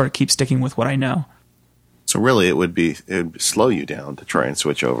just sort of keep sticking with what I know. So really, it would slow you down to try and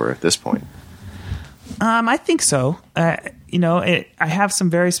switch over at this point. I think so. I have some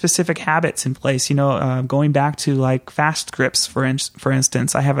very specific habits in place. Going back to like fast scripts, for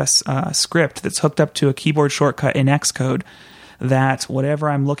instance, I have a script that's hooked up to a keyboard shortcut in Xcode. That whatever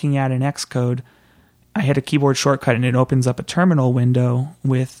I'm looking at in Xcode, I hit a keyboard shortcut and it opens up a terminal window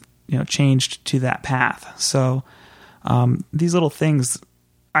with changed to that path. So. These little things,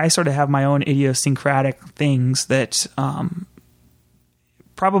 I sort of have my own idiosyncratic things that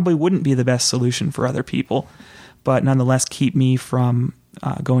probably wouldn't be the best solution for other people, but nonetheless keep me from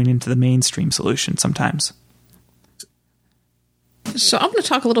going into the mainstream solution sometimes. So I'm going to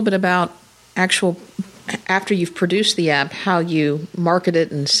talk a little bit about after you've produced the app, how you market it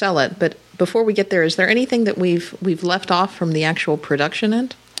and sell it. But before we get there, is there anything that we've left off from the actual production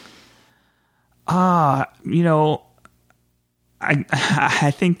end? I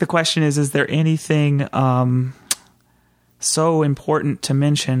think the question is there anything so important to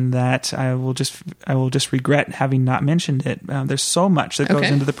mention that I will just regret having not mentioned it? There's so much that goes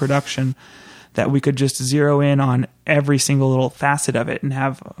into the production that we could just zero in on every single little facet of it and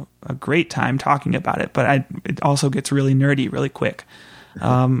have a great time talking about it. But it also gets really nerdy really quick.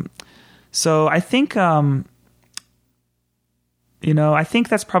 So I think I think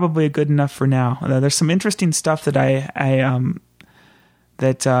that's probably good enough for now. There's some interesting stuff that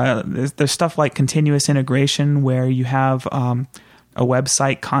there's stuff like continuous integration where you have a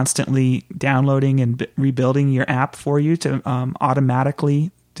website constantly downloading and rebuilding your app for you to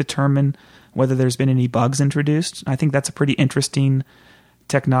automatically determine whether there's been any bugs introduced. I think that's a pretty interesting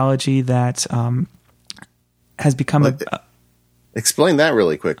technology that has become Explain that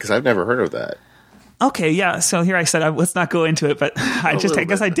really quick, because I've never heard of that. Okay, yeah. So here I said let's not go into it, but I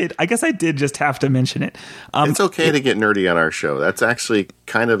guess I did just have to mention it. It's okay to get nerdy on our show. That's actually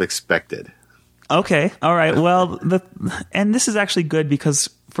kind of expected. Okay, all right. Well, and this is actually good because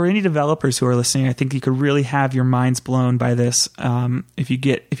for any developers who are listening, I think you could really have your minds blown by this if you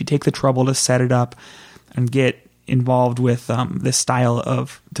take the trouble to set it up and get involved with this style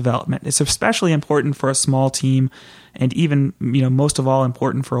of development. It's especially important for a small team, and even most of all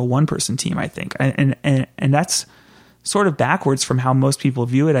important for a one-person team, I think. And that's sort of backwards from how most people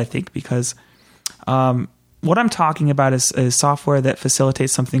view it, I think, because what I'm talking about is software that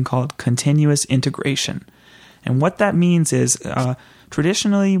facilitates something called continuous integration. And what that means is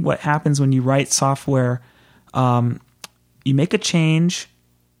traditionally what happens when you write software, you make a change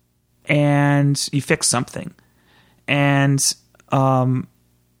and you fix something. And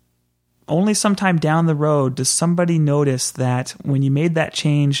only sometime down the road does somebody notice that when you made that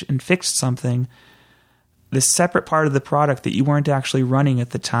change and fixed something, this separate part of the product that you weren't actually running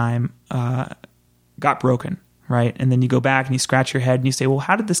at the time got broken, right? And then you go back and you scratch your head and you say, well,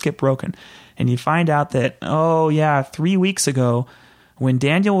 how did this get broken? And you find out that, 3 weeks ago, when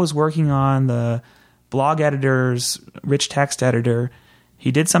Daniel was working on the blog editor's rich text editor,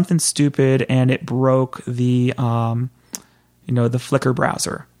 he did something stupid and it broke the Flickr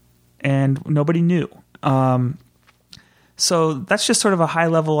browser, and nobody knew. So that's just sort of a high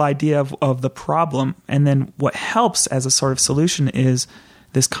level idea of the problem. And then what helps as a sort of solution is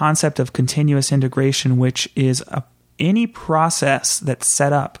this concept of continuous integration, which is any process that's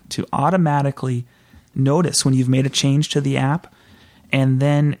set up to automatically notice when you've made a change to the app and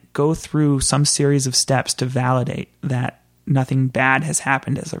then go through some series of steps to validate that nothing bad has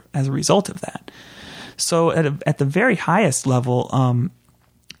happened as a result of that. So at the very highest level,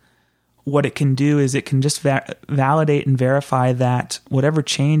 what it can do is it can just validate and verify that whatever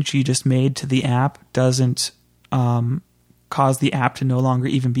change you just made to the app doesn't cause the app to no longer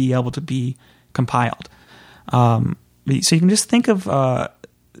even be able to be compiled. So you can just think of,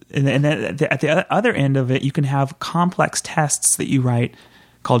 and at the other end of it, you can have complex tests that you write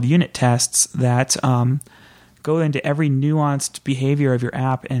called unit tests that go into every nuanced behavior of your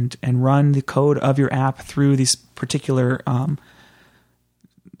app and run the code of your app through these particular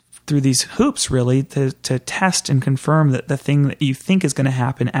through these hoops, really, to test and confirm that the thing that you think is going to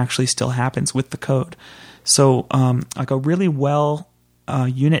happen actually still happens with the code. So like a really well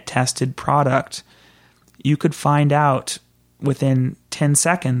unit tested product, you could find out within 10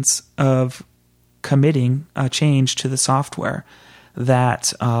 seconds of committing a change to the software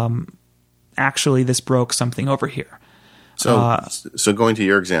that actually this broke something over here. So going to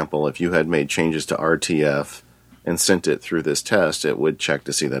your example, if you had made changes to RTF and sent it through this test, it would check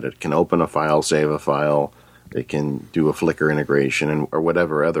to see that it can open a file, save a file, it can do a Flickr integration, or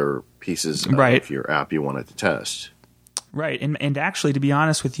whatever other pieces of your app you wanted to test. Right. And actually, to be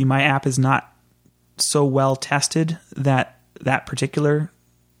honest with you, my app is not so well tested that particular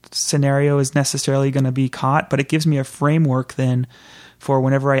scenario is necessarily going to be caught, but it gives me a framework then for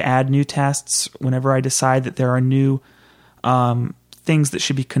whenever I add new tests, whenever I decide that there are new things that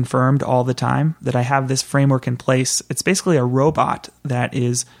should be confirmed all the time, that I have this framework in place. It's basically a robot that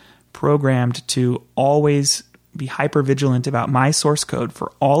is programmed to always be hyper vigilant about my source code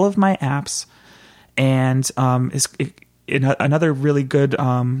for all of my apps. And another really good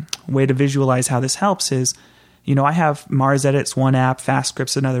way to visualize how this helps is, I have Mars Edit's one app,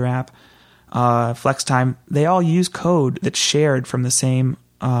 FastScript's another app, FlexTime. They all use code that's shared from the same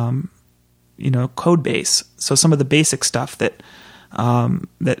code base. So some of the basic stuff that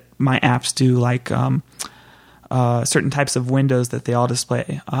my apps do, like certain types of windows that they all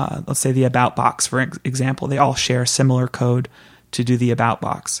display. Let's say the About box, for example. They all share similar code to do the About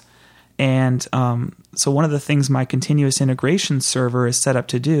box. And so one of the things my continuous integration server is set up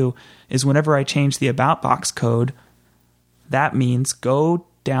to do is whenever I change the About box code, that means go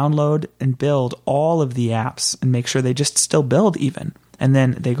download and build all of the apps and make sure they just still build even. And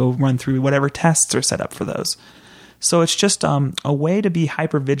then they go run through whatever tests are set up for those. So it's just a way to be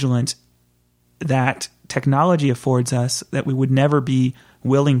hyper-vigilant that technology affords us that we would never be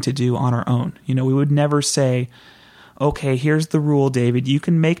willing to do on our own. We would never say, okay, here's the rule, David. You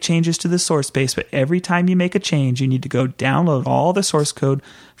can make changes to the source base, but every time you make a change, you need to go download all the source code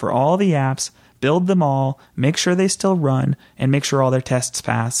for all the apps, build them all, make sure they still run, and make sure all their tests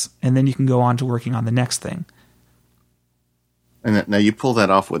pass, and then you can go on to working on the next thing. And now you pull that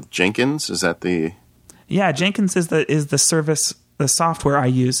off with Jenkins? Is that the... Yeah, Jenkins is the service, the software I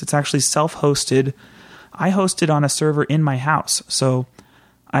use. It's actually self-hosted. I host it on a server in my house. So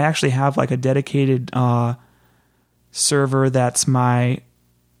I actually have like a dedicated server that's my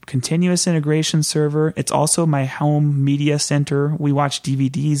continuous integration server. It's also my home media center. We watch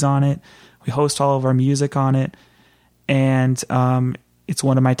DVDs on it. We host all of our music on it. And it's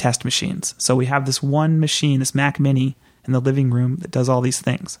one of my test machines. So we have this one machine, this Mac Mini, in the living room that does all these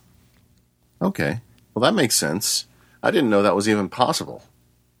things. Okay. Well, that makes sense. I didn't know that was even possible.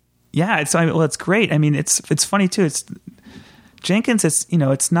 Yeah, it's great. I mean, it's funny too. It's Jenkins.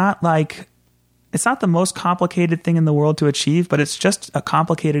 It's not the most complicated thing in the world to achieve, but it's just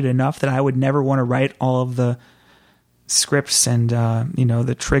complicated enough that I would never want to write all of the scripts and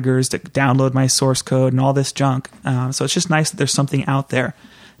the triggers to download my source code and all this junk. So it's just nice that there's something out there.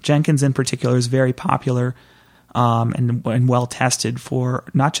 Jenkins in particular is very popular. And well tested for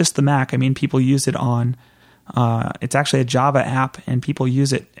not just the Mac. I mean, people use it on. It's actually a Java app, and people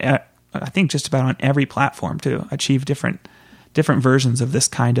use it. I think just about on every platform to achieve different versions of this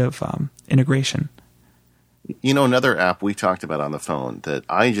kind of integration. Another app we talked about on the phone that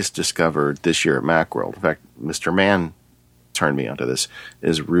I just discovered this year at Macworld. In fact, Mr. Mann turned me onto this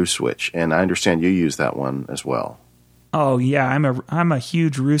is RooSwitch, and I understand you use that one as well. Oh yeah, I'm a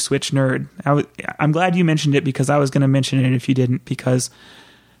huge RooSwitch nerd. I'm glad you mentioned it because I was going to mention it if you didn't, because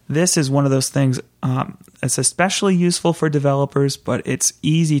this is one of those things. It's especially useful for developers, but it's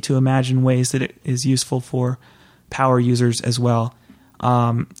easy to imagine ways that it is useful for power users as well.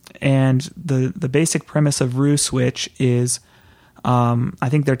 And the basic premise of RooSwitch is, I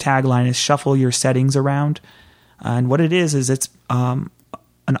think their tagline is "shuffle your settings around," and what it is it's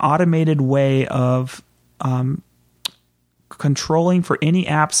an automated way of controlling for any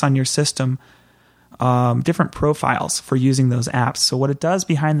apps on your system, different profiles for using those apps. So what it does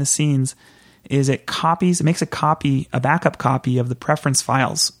behind the scenes is it makes a backup copy of the preference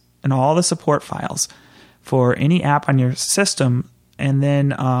files and all the support files for any app on your system, and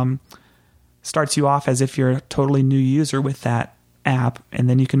then starts you off as if you're a totally new user with that app, and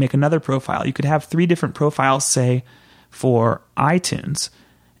then you can make another profile. You could have 3 different profiles, say, for iTunes,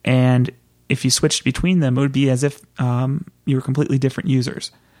 and if you switched between them, it would be as if you were completely different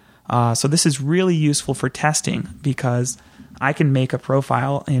users. So this is really useful for testing because I can make a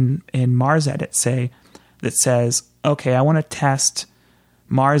profile in MarsEdit, say, that says, okay, I want to test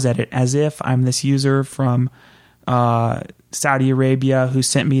MarsEdit as if I'm this user from Saudi Arabia who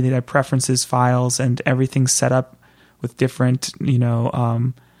sent me the preferences files and everything's set up with different,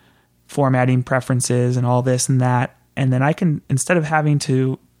 formatting preferences and all this and that. And then I can, instead of having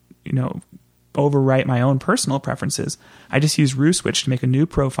to, overwrite my own personal preferences, I just use RooSwitch to make a new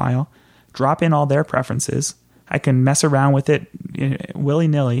profile, drop in all their preferences. I can mess around with it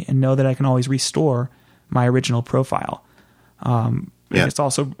willy-nilly and know that I can always restore my original profile. It's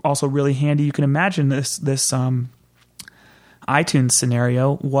also really handy. You can imagine this iTunes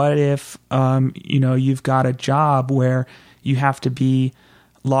scenario. What if you've got a job where you have to be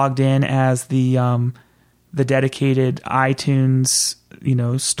logged in as the dedicated iTunes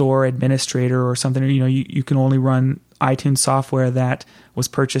store administrator or something, or you can only run iTunes software that was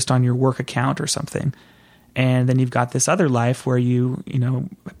purchased on your work account or something. And then you've got this other life where you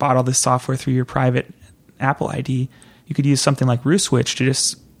bought all this software through your private Apple ID. You could use something like RooSwitch to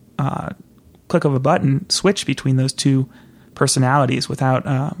just click of a button switch between those two personalities without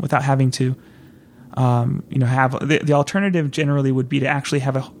having to have the alternative. Generally would be to actually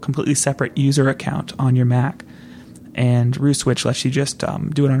have a completely separate user account on your Mac, and RooSwitch lets you just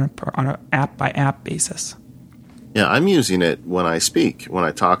do it on a app by app basis. Yeah, I'm using it when I speak, when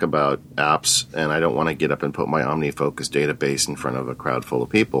I talk about apps, and I don't want to get up and put my OmniFocus database in front of a crowd full of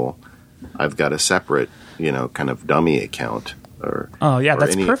people. I've got a separate, kind of dummy account.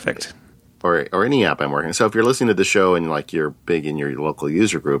 That's perfect. Or any app I'm working. So if you're listening to the show and you're big in your local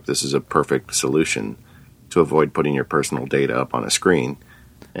user group, this is a perfect solution to avoid putting your personal data up on a screen.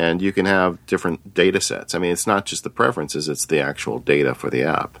 And you can have different data sets. I mean, it's not just the preferences; it's the actual data for the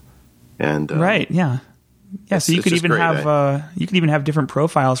app. And right, yeah. Yeah, so you could even have different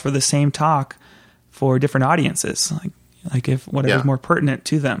profiles for the same talk for different audiences, like if whatever's more pertinent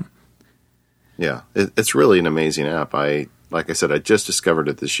to them. Yeah, it's really an amazing app. Like I said, I just discovered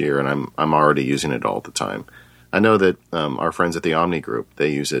it this year, and I'm already using it all the time. I know that our friends at the Omni Group, they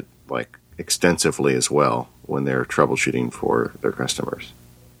use it extensively as well when they're troubleshooting for their customers.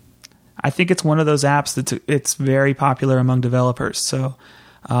 I think it's one of those apps it's very popular among developers. So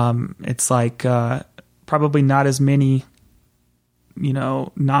it's probably not as many,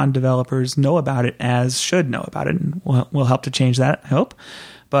 non-developers know about it as should know about it, and we'll help to change that, I hope.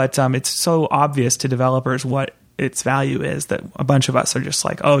 But it's so obvious to developers what its value is that a bunch of us are just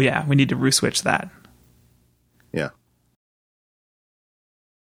like, oh yeah, we need to RooSwitch that. Yeah.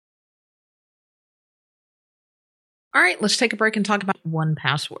 All right, let's take a break and talk about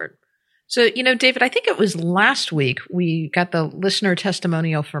 1Password. So, David, I think it was last week we got the listener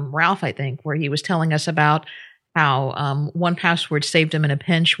testimonial from Ralph, I think, where he was telling us about how 1Password saved him in a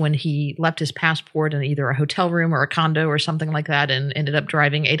pinch when he left his passport in either a hotel room or a condo or something like that and ended up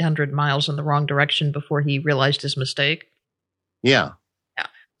driving 800 miles in the wrong direction before he realized his mistake. Yeah. Yeah.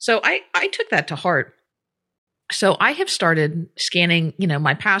 So I took that to heart. So I have started scanning,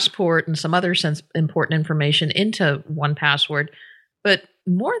 my passport and some other important information into 1Password. But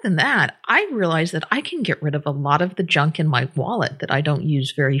more than that, I realized that I can get rid of a lot of the junk in my wallet that I don't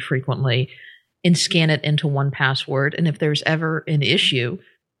use very frequently and scan it into 1Password. And if there's ever an issue,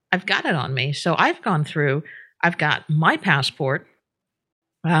 I've got it on me. So I've gone through, I've got my passport.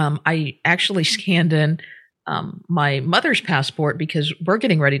 I actually scanned in my mother's passport because we're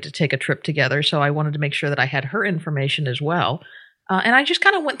getting ready to take a trip together. So I wanted to make sure that I had her information as well. And I just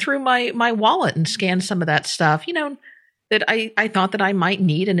kind of went through my wallet and scanned some of that stuff, that I thought that I might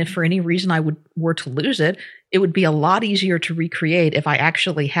need. And if for any reason were to lose it, it would be a lot easier to recreate if I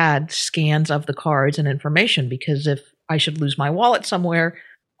actually had scans of the cards and information. Because if I should lose my wallet somewhere,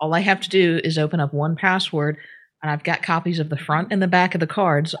 all I have to do is open up 1Password, and I've got copies of the front and the back of the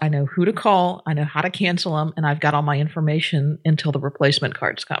cards. I know who to call, I know how to cancel them, and I've got all my information until the replacement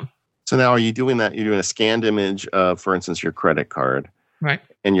cards come. So now are you doing that? You're doing a scanned image of, for instance, your credit card. Right.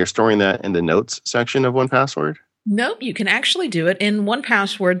 And you're storing that in the notes section of 1Password? Nope, you can actually do it. In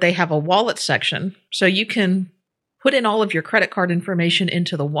 1Password, they have a wallet section. So you can put in all of your credit card information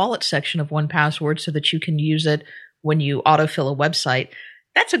into the wallet section of 1Password so that you can use it when you autofill a website.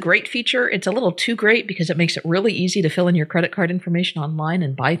 That's a great feature. It's a little too great because it makes it really easy to fill in your credit card information online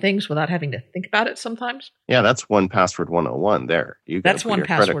and buy things without having to think about it sometimes. Yeah, that's 1Password 101 there. That's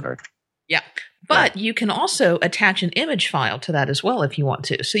 1Password. Yeah. But you can also attach an image file to that as well if you want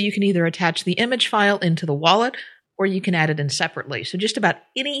to. So you can either attach the image file into the wallet or you can add it in separately. So just about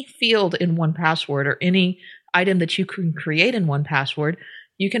any field in 1Password or any item that you can create in 1Password,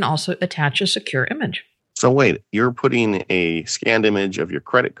 you can also attach a secure image. So wait, you're putting a scanned image of your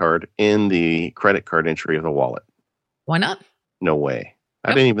credit card in the credit card entry of the wallet? Why not? No way. I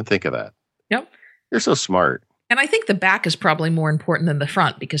Yep. didn't even think of that. Yep. You're so smart. And I think the back is probably more important than the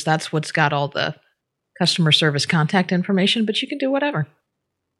front because that's what's got all the customer service contact information, but you can do whatever.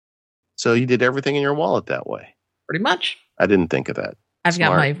 So you did everything in your wallet that way? Pretty much. I didn't think of that. I've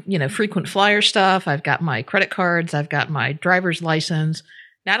Smart. got my, frequent flyer stuff. I've got my credit cards. I've got my driver's license.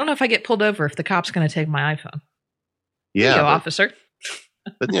 Now, I don't know if I get pulled over if the cop's going to take my iPhone. Yeah, Video officer.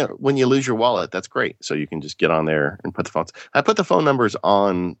 but when you lose your wallet, that's great. So you can just get on there and put the phones. I put the phone numbers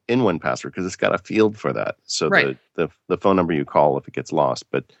in 1Password because it's got a field for that. So Right. the phone number you call if it gets lost.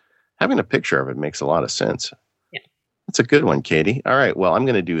 But having a picture of it makes a lot of sense. Yeah. That's a good one, Katie. All right. Well, I'm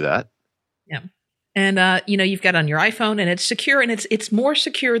going to do that. Yeah. And, you've got on your iPhone and it's secure, and it's more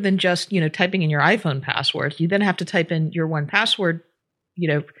secure than just, typing in your iPhone password. You then have to type in your 1Password,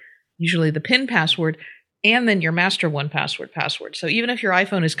 usually the PIN password, and then your master 1Password password. So even if your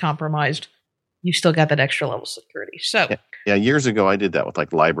iPhone is compromised, you've still got that extra level of security. So yeah, years ago I did that with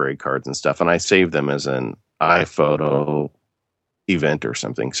like library cards and stuff, and I saved them as an iPhoto event or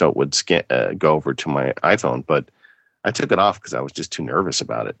something, so it would go over to my iPhone. But I took it off because I was just too nervous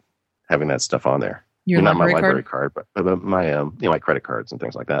about it, having that stuff on there. your Not my library library card, but my my credit cards and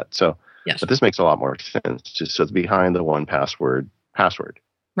things like that. So, Yes. But this makes a lot more sense. Just so it's behind the 1Password password.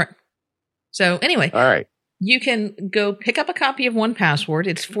 Right. So anyway, All right. you can go pick up a copy of 1Password.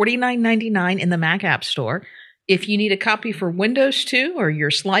 It's $49.99 in the Mac App Store. If you need a copy for Windows 2 or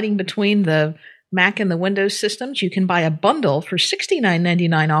you're sliding between the Mac and the Windows systems, you can buy a bundle for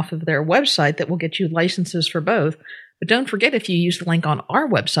 $69.99 off of their website that will get you licenses for both. But don't forget, if you use the link on our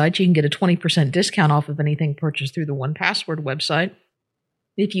website, you can get a 20% discount off of anything purchased through the 1Password website.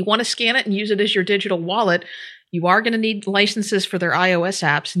 If you want to scan it and use it as your digital wallet, you are going to need licenses for their iOS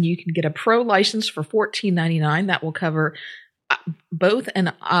apps, and you can get a Pro license for $14.99. That will cover both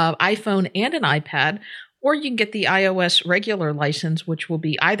an iPhone and an iPad, or you can get the iOS regular license, which will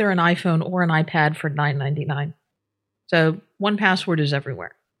be either an iPhone or an iPad for $9.99. So 1Password is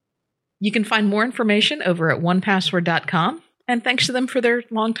everywhere. You can find more information over at 1Password.com, and thanks to them for their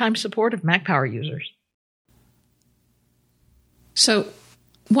longtime support of Mac Power users. So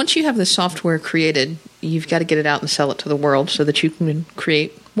once you have the software created, you've got to get it out and sell it to the world so that you can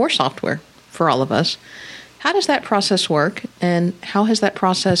create more software for all of us. How does that process work, and how has that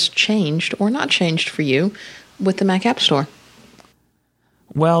process changed or not changed for you with the Mac App Store?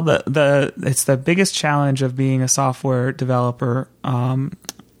 Well, it's the biggest challenge of being a software developer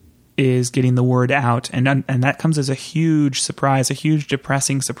is getting the word out, and that comes as a huge surprise, a huge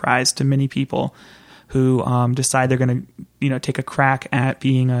depressing surprise to many people who decide they're going to take a crack at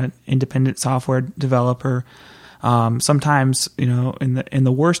being an independent software developer. Sometimes in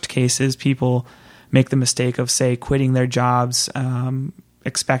the worst cases, people make the mistake of, say, quitting their jobs,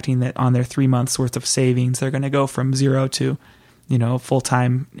 expecting that on their 3 months worth of savings they're going to go from zero to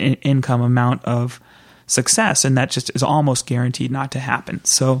full-time income amount of success, and that just is almost guaranteed not to happen.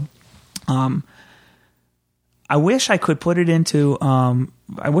 So I wish I could put it into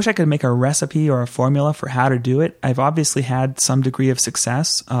I wish I could make a recipe or a formula for how to do it. I've obviously had some degree of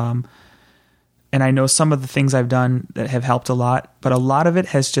success, and I know some of the things I've done that have helped a lot, but a lot of it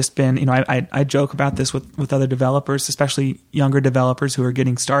has just been, I joke about this with other developers, especially younger developers who are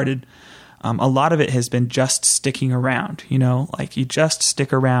getting started. A lot of it has been just sticking around, like you just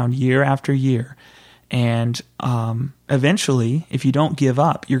stick around year after year. And eventually, if you don't give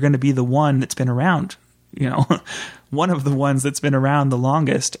up, you're going to be the one that's been around, one of the ones that's been around the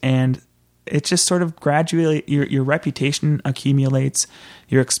longest. And it just sort of gradually your reputation accumulates,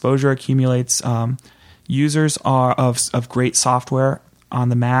 your exposure accumulates. Users of great software on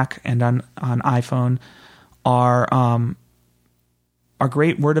the Mac and on iPhone are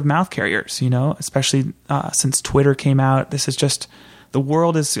great word of mouth carriers, especially since Twitter came out. This is just, the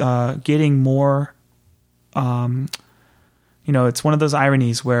world is getting more, it's one of those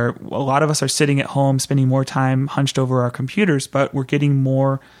ironies where a lot of us are sitting at home, spending more time hunched over our computers, but we're getting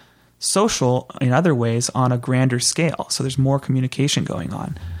more social in other ways on a grander scale. So there's more communication going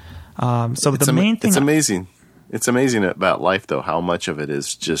on. Main thing, it's amazing. It's amazing about life, though, how much of it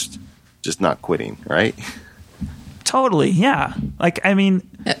is just not quitting, right? Totally, yeah.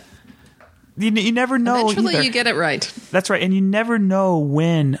 You never know. Eventually, either. you get it right. That's right, and you never know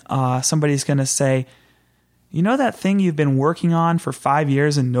when somebody's going to say, that thing you've been working on for 5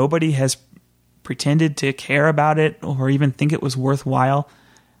 years and nobody has pretended to care about it or even think it was worthwhile.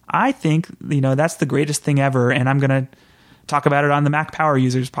 I think that's the greatest thing ever, and I'm going to talk about it on the Mac Power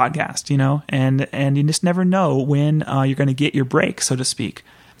Users podcast, and you just never know when you're going to get your break, so to speak.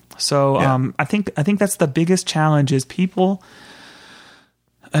 So yeah. I think that's the biggest challenge is people,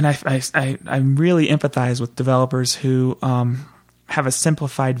 and I really empathize with developers who have a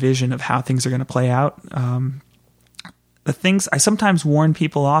simplified vision of how things are going to play out. The things I sometimes warn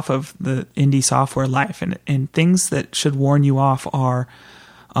people off of the indie software life, and things that should warn you off are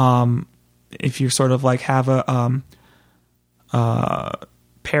if you sort of like have a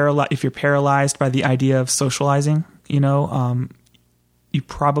if you're paralyzed by the idea of socializing, you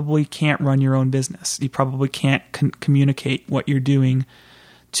probably can't run your own business. You probably can't communicate what you're doing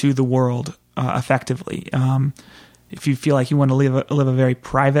to the world effectively. If you feel like you want to live a very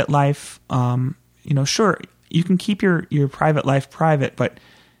private life, sure, you can keep your private life private, but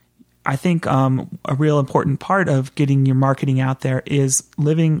I think a real important part of getting your marketing out there is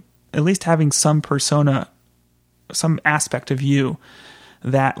at least having some persona, some aspect of you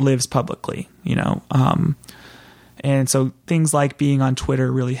that lives publicly, and so things like being on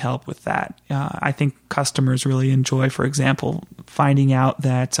Twitter really help with that. I think customers really enjoy, for example, finding out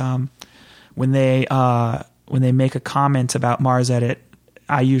that when they make a comment about MarsEdit,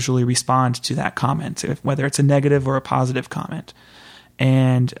 I usually respond to that comment, whether it's a negative or a positive comment.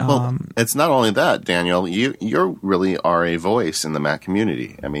 And it's not only that, Daniel. You really are a voice in the Mac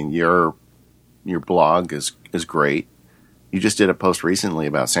community. I mean, your blog is great. You just did a post recently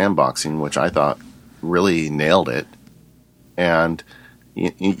about sandboxing, which I thought really nailed it. And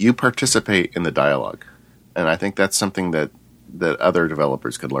you participate in the dialogue, and I think that's something that other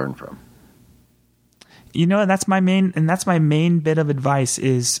developers could learn from. That's my main bit of advice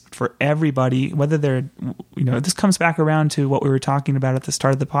is for everybody, whether they're, this comes back around to what we were talking about at the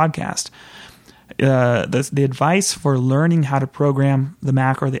start of the podcast. The advice for learning how to program the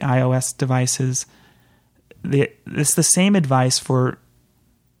Mac or the iOS devices, it's the same advice for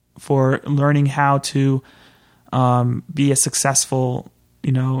learning how to be a successful,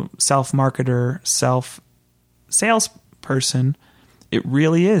 self-marketer, self-salesperson. It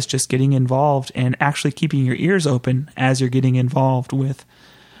really is just getting involved and actually keeping your ears open as you're getting involved with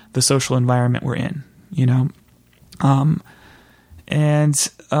the social environment we're in,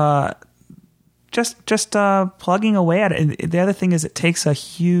 just plugging away at it. And the other thing is it takes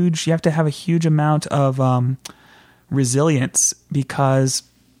you have to have a huge amount of resilience, because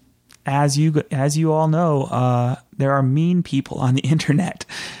as you all know, there are mean people on the internet.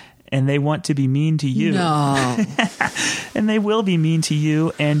 And they want to be mean to you. No. And they will be mean to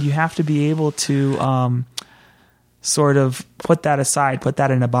you, and you have to be able to sort of put that aside, put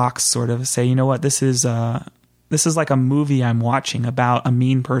that in a box, sort of say, you know what, this is like a movie I'm watching about a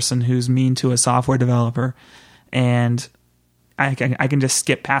mean person who's mean to a software developer, and I can just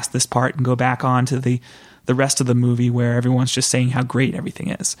skip past this part and go back on to the rest of the movie where everyone's just saying how great everything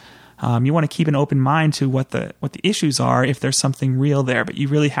is. You want to keep an open mind to what the issues are if there's something real there, but you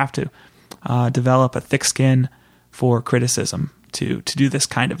really have to develop a thick skin for criticism to do this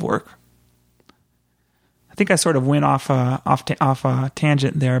kind of work. I think I sort of went off a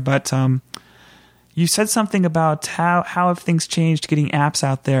tangent there, but you said something about how have things changed getting apps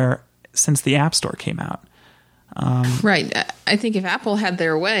out there since the App Store came out. Right. I think if Apple had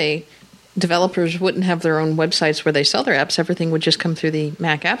their way, developers wouldn't have their own websites where they sell their apps. Everything would just come through the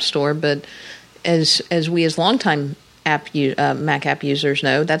Mac App Store. But as longtime Mac app users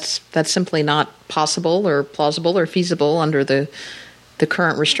know, that's simply not possible or plausible or feasible under the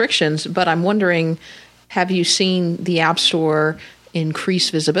current restrictions. But I'm wondering, have you seen the App Store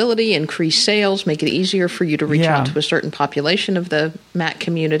increase visibility, increase sales, make it easier for you to reach out to a certain population of the Mac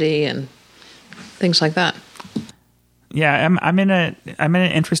community and things like that? Yeah, I'm in an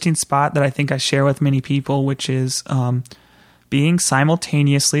interesting spot that I think I share with many people, which is being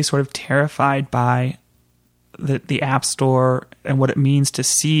simultaneously sort of terrified by the App Store and what it means to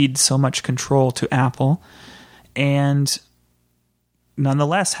cede so much control to Apple, and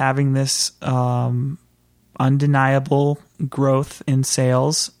nonetheless having this undeniable growth in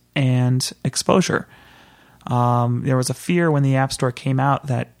sales and exposure. There was a fear when the App Store came out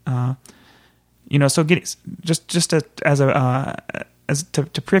that so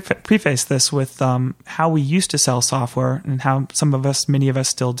to preface this with how we used to sell software and how many of us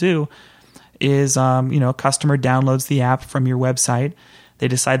still do, is a customer downloads the app from your website, they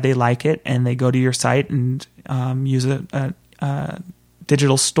decide they like it, and they go to your site and use a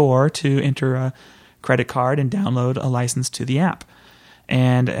digital store to enter a credit card and download a license to the app.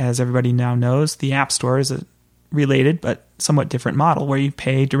 And as everybody now knows, the App Store is a related but somewhat different model where you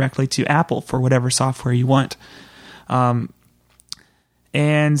pay directly to Apple for whatever software you want. A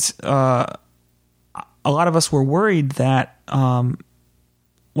lot of us were worried that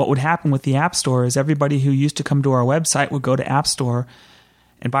what would happen with the App Store is everybody who used to come to our website would go to App Store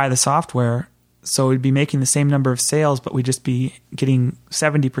and buy the software. So we'd be making the same number of sales, but we'd just be getting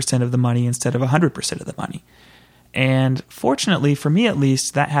 70% of the money instead of 100% of the money. And fortunately, for me at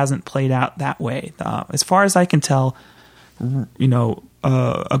least, that hasn't played out that way. As far as I can tell,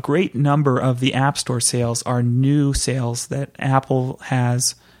 a great number of the App Store sales are new sales that Apple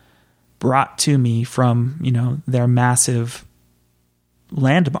has brought to me from, their massive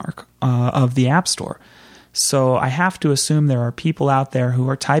landmark of the App Store. So I have to assume there are people out there who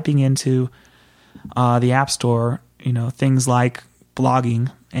are typing into the App Store, things like blogging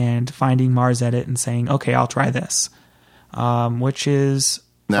and finding Mars Edit and saying, okay, I'll try this, which is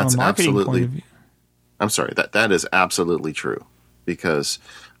that's from a marketing absolutely point of view. I'm sorry, that is absolutely true, because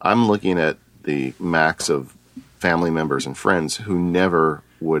I'm looking at the Macs of family members and friends who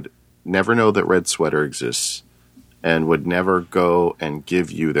would never know that Red Sweater exists and would never go and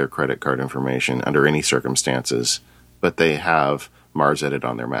give you their credit card information under any circumstances, but they have Mars Edit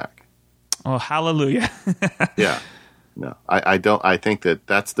on their Mac. Oh, hallelujah. Yeah. No, I don't. I think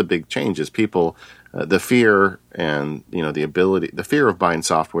that's the big change is people, the fear and, the fear of buying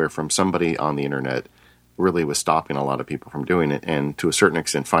software from somebody on the internet really was stopping a lot of people from doing it. And to a certain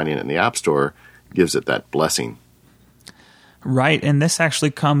extent, finding it in the App Store gives it that blessing. Right. And this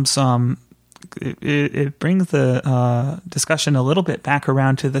actually comes, it brings the discussion a little bit back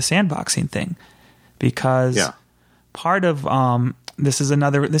around to the sandboxing thing, because part of, this is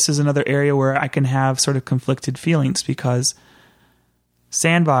another area where I can have sort of conflicted feelings, because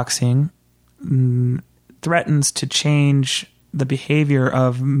sandboxing threatens to change the behavior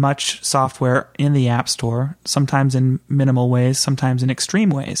of much software in the App Store, sometimes in minimal ways, sometimes in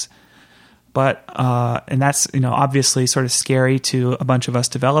extreme ways. But and that's obviously sort of scary to a bunch of us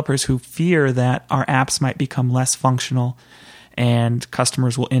developers who fear that our apps might become less functional and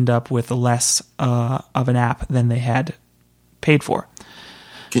customers will end up with less of an app than they had paid for.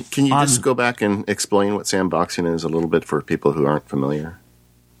 Can you just go back and explain what sandboxing is a little bit for people who aren't familiar?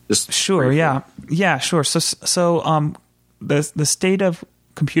 Sure. Briefly. Yeah. Sure. So the state of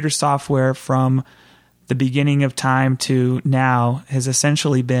computer software from the beginning of time to now has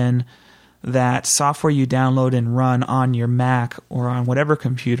essentially been that software you download and run on your Mac or on whatever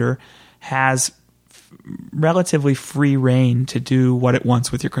computer has relatively free reign to do what it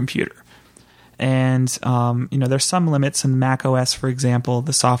wants with your computer. And, there's some limits in Mac OS, for example.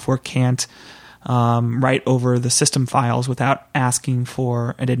 The software can't write over the system files without asking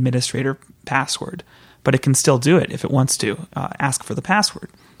for an administrator password, but it can still do it if it wants to, ask for the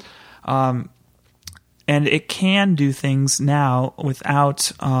password. And it can do things now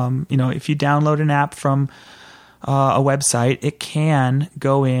without, if you download an app from a website, it can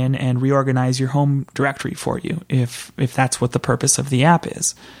go in and reorganize your home directory for you if that's what the purpose of the app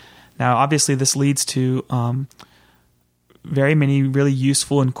is. Now, obviously, this leads to very many really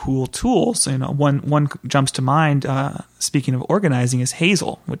useful and cool tools. One jumps to mind. Speaking of organizing, is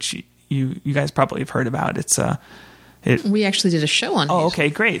Hazel, which you guys probably have heard about. We actually did a show on Hazel. Oh, okay,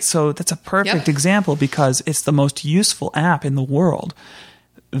 great. So that's a perfect example, because it's the most useful app in the world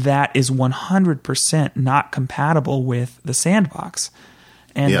that is 100% not compatible with the sandbox.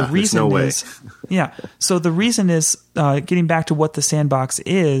 And the reason is, so the reason is, getting back to what the sandbox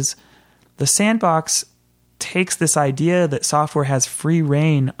is, the sandbox takes this idea that software has free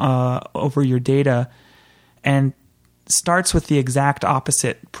reign over your data and starts with the exact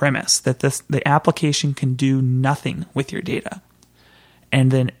opposite premise, that the application can do nothing with your data.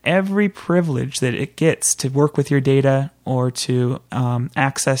 And then every privilege that it gets to work with your data or to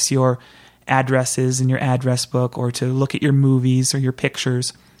access your addresses in your address book, or to look at your movies or your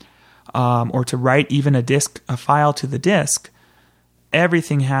pictures, or to write even a file to the disk,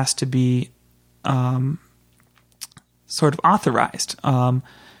 everything has to be sort of authorized.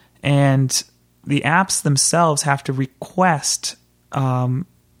 And the apps themselves have to request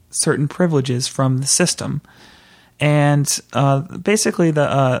certain privileges from the system. And basically,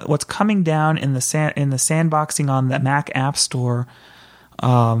 what's coming down in the sandboxing on the Mac App Store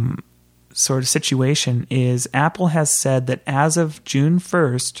sort of situation is Apple has said that as of June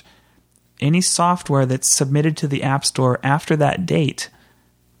 1st, any software that's submitted to the App Store after that date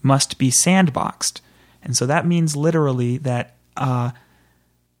must be sandboxed. And so that means literally that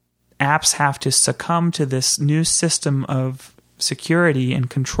apps have to succumb to this new system of security and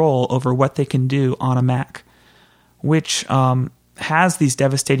control over what they can do on a Mac, which has these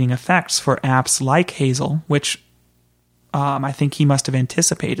devastating effects for apps like Hazel, which I think he must have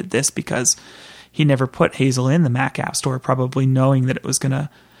anticipated this because he never put Hazel in the Mac App Store, probably knowing that it was going to,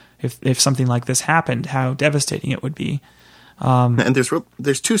 if something like this happened, how devastating it would be. And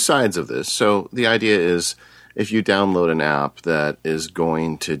there's two sides of this. So the idea is if you download an app that is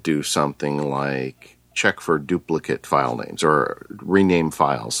going to do something like check for duplicate file names or rename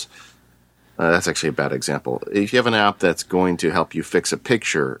files, that's actually a bad example. If you have an app that's going to help you fix a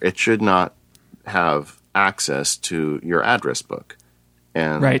picture, it should not have access to your address book.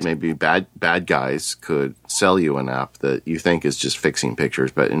 And maybe bad guys could sell you an app that you think is just fixing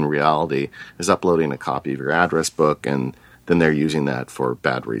pictures, but in reality is uploading a copy of your address book, and then they're using that for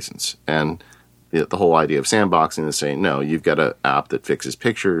bad reasons. And the whole idea of sandboxing is saying, no, you've got an app that fixes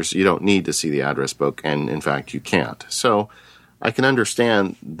pictures. You don't need to see the address book, and in fact, you can't. So I can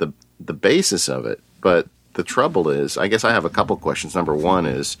understand the basis of it, but the trouble is, I guess I have a couple questions. Number one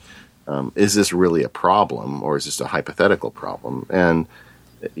is this really a problem, or is this a hypothetical problem? And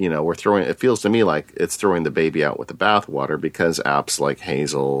it feels to me like it's throwing the baby out with the bathwater, because apps like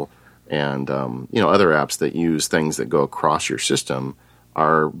Hazel and other apps that use things that go across your system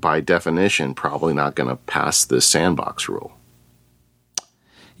are by definition probably not going to pass this sandbox rule.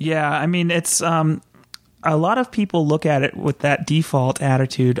 Yeah, I mean, it's a lot of people look at it with that default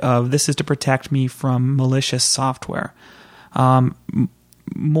attitude of this is to protect me from malicious software.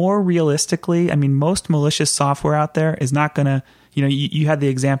 More realistically, I mean, most malicious software out there is not going to, you had the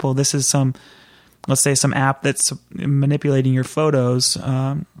example, this is let's say some app that's manipulating your photos,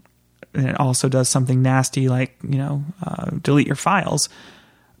 and it also does something nasty like, delete your files.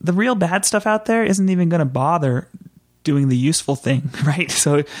 The real bad stuff out there isn't even going to bother doing the useful thing, right?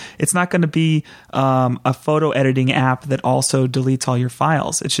 So it's not going to be a photo editing app that also deletes all your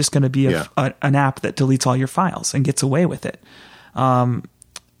files. It's just going to be an app that deletes all your files and gets away with it.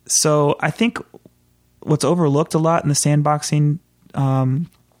 So I think what's overlooked a lot in the sandboxing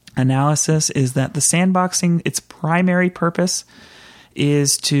analysis is that the sandboxing, its primary purpose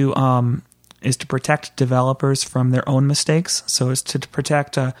is to protect developers from their own mistakes. So it's to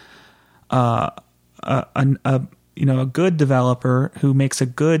protect a good developer who makes a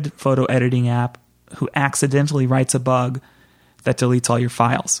good photo editing app who accidentally writes a bug that deletes all your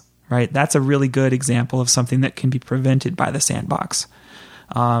files, right? That's a really good example of something that can be prevented by the sandbox.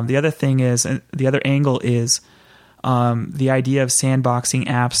 The other thing is, the other angle is the idea of sandboxing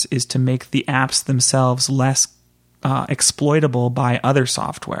apps is to make the apps themselves less exploitable by other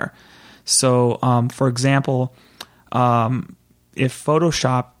software. So, for example, if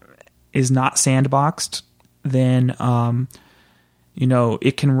Photoshop is not sandboxed, then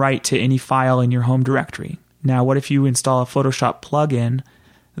it can write to any file in your home directory. Now, what if you install a Photoshop plugin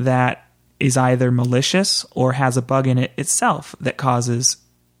that is either malicious or has a bug in it itself that causes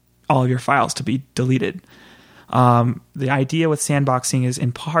all of your files to be deleted? The idea with sandboxing is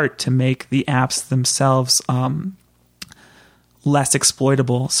in part to make the apps themselves less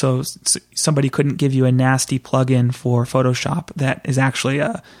exploitable. So somebody couldn't give you a nasty plugin for Photoshop that is actually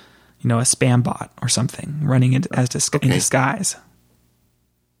a spam bot or something running in disguise.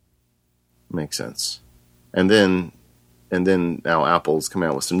 Makes sense. And then now Apple's come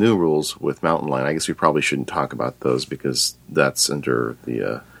out with some new rules with Mountain Lion. I guess we probably shouldn't talk about those because that's under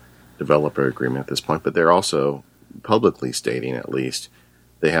the developer agreement at this point. But they're also publicly stating, at least,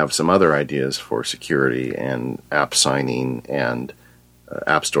 they have some other ideas for security and app signing and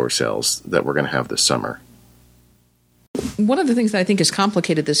App Store sales that we're going to have this summer. One of the things that I think has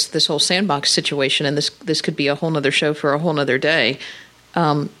complicated this whole sandbox situation, and this could be a whole nother show for a whole nother day,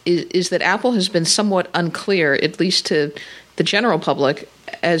 is that Apple has been somewhat unclear, at least to the general public,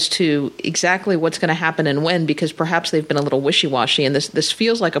 as to exactly what's going to happen and when, because perhaps they've been a little wishy-washy, and this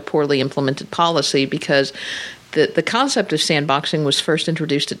feels like a poorly implemented policy because the concept of sandboxing was first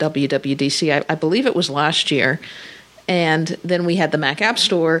introduced at WWDC. I believe it was last year. And then we had the Mac App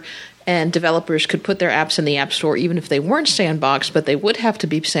Store, and developers could put their apps in the App Store even if they weren't sandboxed, but they would have to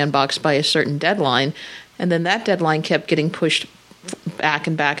be sandboxed by a certain deadline. And then that deadline kept getting pushed back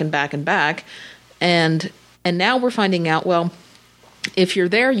and back and back and back. And now we're finding out, well, if you're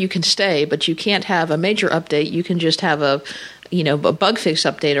there, you can stay, but you can't have a major update. You can just have a bug fix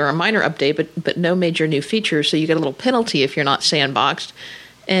update or a minor update, but no major new features. So you get a little penalty if you're not sandboxed.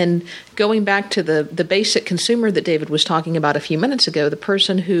 And going back to the basic consumer that David was talking about a few minutes ago, the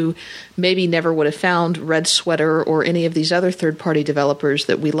person who maybe never would have found Red Sweater or any of these other third-party developers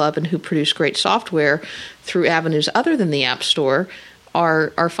that we love and who produce great software through avenues other than the App Store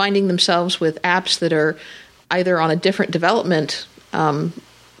are finding themselves with apps that are either on a different development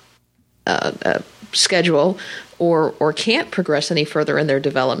schedule or can't progress any further in their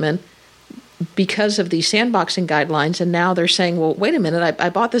development because of these sandboxing guidelines. And now they're saying, well, wait a minute, I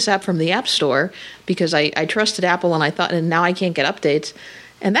bought this app from the App Store because I trusted Apple and now I can't get updates.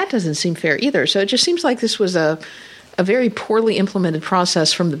 And that doesn't seem fair either. So it just seems like this was a very poorly implemented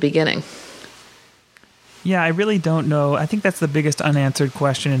process from the beginning. Yeah, I really don't know. I think that's the biggest unanswered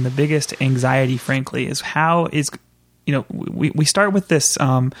question and the biggest anxiety, frankly, is how is, we start with this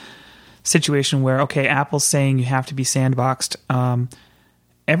situation where, okay, Apple's saying you have to be sandboxed.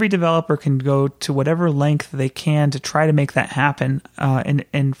 Every developer can go to whatever length they can to try to make that happen.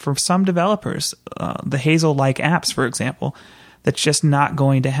 And for some developers, the Hazel-like apps, for example, that's just not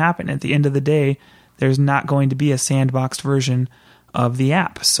going to happen. At the end of the day, there's not going to be a sandboxed version of the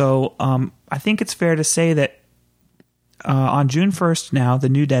app. So I think it's fair to say that on June 1st now, the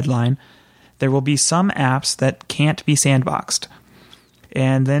new deadline, there will be some apps that can't be sandboxed.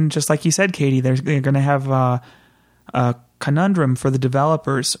 And then, just like you said, Katie, they're going to have a conundrum for the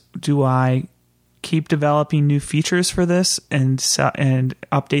developers. Do I keep developing new features for this and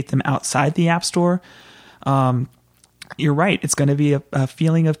update them outside the App Store? You're right. It's going to be a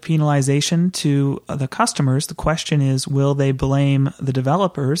feeling of penalization to the customers. The question is, will they blame the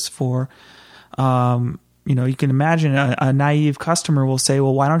developers for, you can imagine a naive customer will say,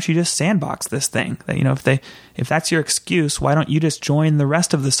 well, why don't you just sandbox this thing? If that's your excuse, why don't you just join the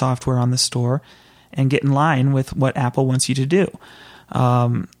rest of the software on the store and get in line with what Apple wants you to do?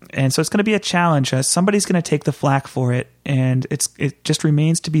 And so it's going to be a challenge. Somebody's going to take the flak for it, and it just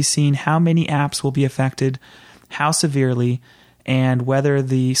remains to be seen how many apps will be affected, how severely, and whether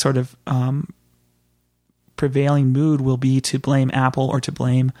the sort of prevailing mood will be to blame Apple or to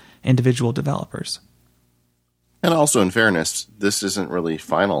blame individual developers. And also, in fairness, this isn't really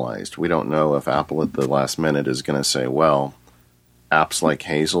finalized. We don't know if Apple at the last minute is going to say, well, apps like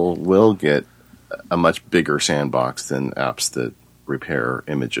Hazel will get a much bigger sandbox than apps that repair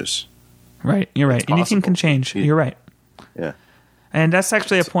images. Right, you're right. Anything can change. You're right. Yeah. And that's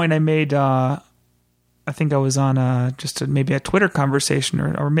actually a point I made. I think I was on maybe a Twitter conversation,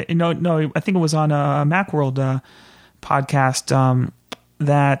 or no, I think it was on a Macworld podcast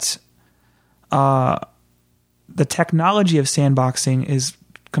that the technology of sandboxing is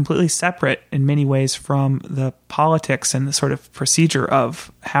completely separate in many ways from the politics and the sort of procedure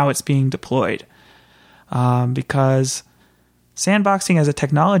of how it's being deployed. Because sandboxing as a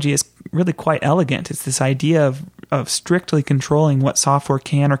technology is really quite elegant. It's this idea of strictly controlling what software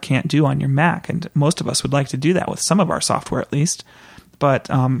can or can't do on your Mac. And most of us would like to do that with some of our software at least. But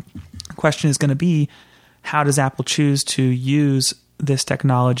the question is going to be, how does Apple choose to use this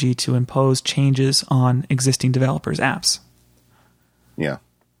technology to impose changes on existing developers' apps? Yeah.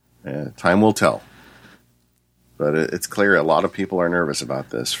 Time will tell. But it's clear a lot of people are nervous about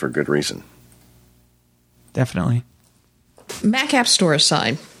this for good reason. Definitely. Mac App Store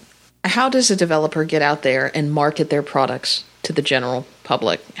aside, how does a developer get out there and market their products to the general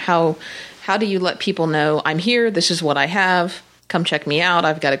public? How do you let people know, I'm here, this is what I have, come check me out,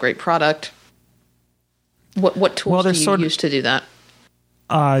 I've got a great product? What tools do you use to do that?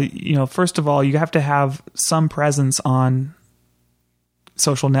 First of all, you have to have some presence on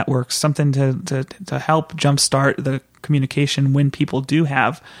social networks, something to help jumpstart the communication when people do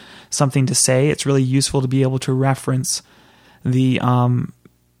have something to say. It's really useful to be able to reference the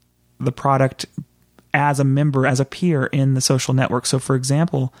product as a member, as a peer in the social network. So, for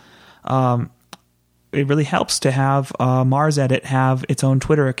example, it really helps to have MarsEdit have its own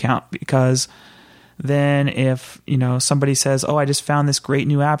Twitter account, because then if somebody says, oh, I just found this great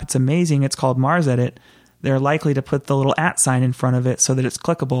new app, it's amazing, it's called MarsEdit, they're likely to put the little @ in front of it so that it's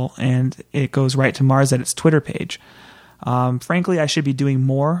clickable and it goes right to MarsEdit's Twitter page. Frankly, I should be doing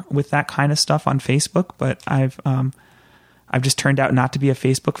more with that kind of stuff on Facebook, but I've just turned out not to be a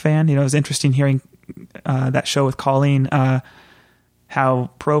Facebook fan. It was interesting hearing that show with Colleen, how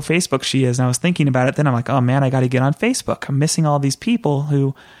pro Facebook she is. And I was thinking about it. Then I'm like, oh man, I got to get on Facebook. I'm missing all these people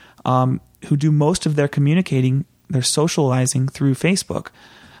who do most of their communicating, their socializing through Facebook.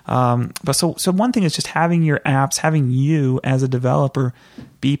 But so one thing is just having your apps, having you as a developer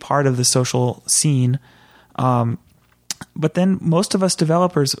be part of the social scene. But then most of us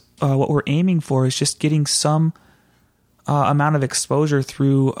developers, what we're aiming for is just getting some amount of exposure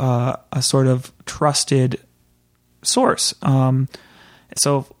through a sort of trusted source.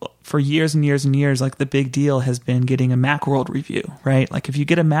 So for years and years and years, like the big deal has been getting a Macworld review, right? Like if you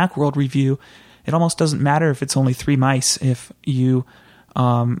get a Macworld review, it almost doesn't matter if it's only 3 mice if you,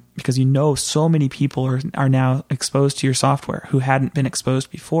 because you know so many people are now exposed to your software who hadn't been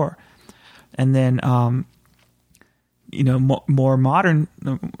exposed before. And then, in more modern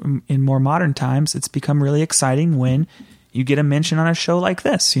times, it's become really exciting when you get a mention on a show like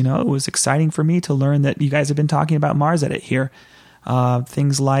this. It was exciting for me to learn that you guys have been talking about Mars Edit here.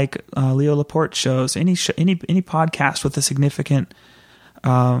 Things like Leo Laporte shows, any podcast with a significant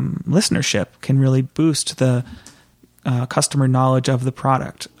listenership can really boost the customer knowledge of the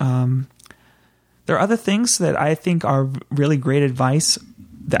product. There are other things that I think are really great advice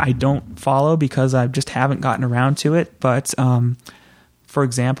that I don't follow because I just haven't gotten around to it. But for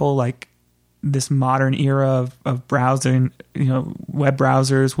example, like this modern era of browsing, web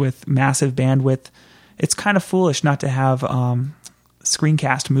browsers with massive bandwidth, it's kind of foolish not to have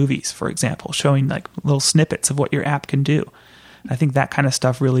screencast movies, for example, showing like little snippets of what your app can do. I think that kind of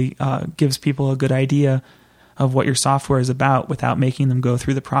stuff really gives people a good idea of what your software is about without making them go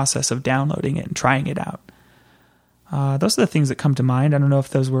through the process of downloading it and trying it out. Those are the things that come to mind. I don't know if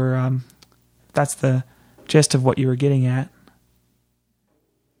those were, that's the gist of what you were getting at.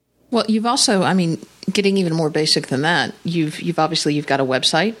 Well, you've also, getting even more basic than that, you've got a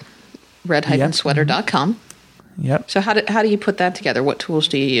website, red-sweater.com. Yep. So how do you put that together? What tools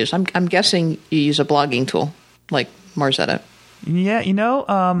do you use? I'm guessing you use a blogging tool like Mars Edit. Yeah,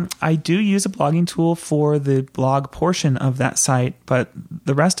 I do use a blogging tool for the blog portion of that site, but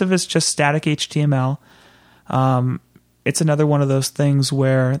the rest of it's just static HTML. It's another one of those things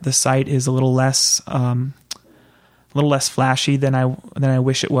where the site is a little less flashy than I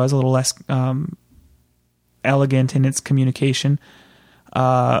wish it was, a little less elegant in its communication.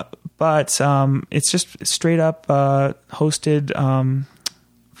 But it's just straight up hosted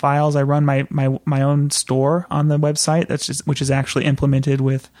files. I run my own store on the website. Which is actually implemented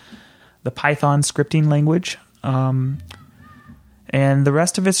with the Python scripting language, and the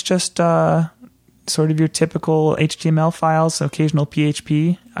rest of it's just sort of your typical HTML files, occasional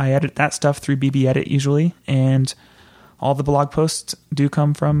PHP. I edit that stuff through BB Edit usually, and all the blog posts do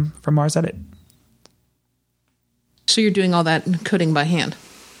come from Mars Edit. So you're doing all that coding by hand?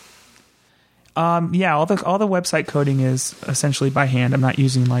 Yeah, all the website coding is essentially by hand. I'm not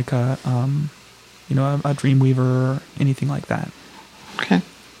using like a Dreamweaver or anything like that. Okay.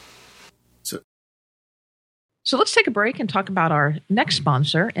 So let's take a break and talk about our next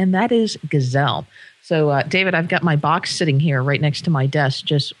sponsor, and that is Gazelle. So, David, I've got my box sitting here right next to my desk,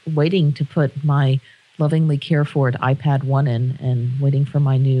 just waiting to put my lovingly cared for iPad 1 in and waiting for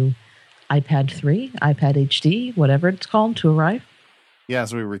my new iPad 3, iPad HD, whatever it's called, to arrive. Yeah,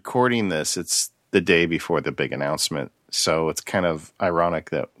 as we're recording this, it's the day before the big announcement. So it's kind of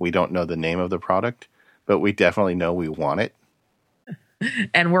ironic that we don't know the name of the product, but we definitely know we want it.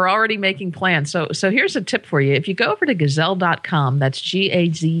 And we're already making plans. So here's a tip for you. If you go over to Gazelle.com, that's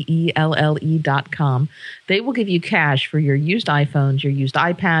GAZELLE.com, they will give you cash for your used iPhones, your used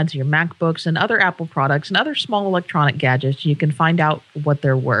iPads, your MacBooks, and other Apple products and other small electronic gadgets. You can find out what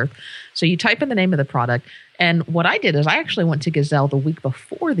they're worth. So you type in the name of the product. And what I did is I actually went to Gazelle the week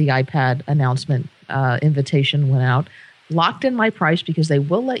before the iPad announcement invitation went out, locked in my price because they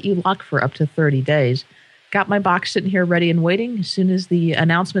will let you lock for up to 30 days. Got my box sitting here ready and waiting. As soon as the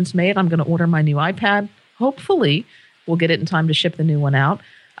announcement's made, I'm going to order my new iPad. Hopefully, we'll get it in time to ship the new one out.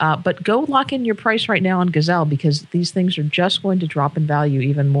 But go lock in your price right now on Gazelle because these things are just going to drop in value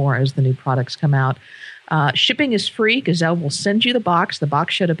even more as the new products come out. Shipping is free. Gazelle will send you the box. The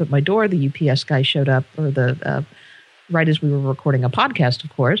box showed up at my door. The UPS guy showed up, right as we were recording a podcast,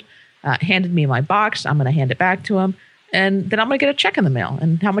 of course, handed me my box. I'm going to hand it back to him. And then I'm going to get a check in the mail.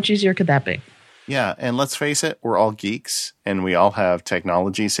 And how much easier could that be? Yeah, and let's face it, we're all geeks, and we all have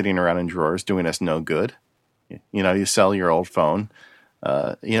technology sitting around in drawers doing us no good. You sell your old phone.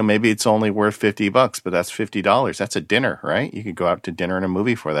 Maybe it's only worth $50, but that's $50. That's a dinner, right? You could go out to dinner and a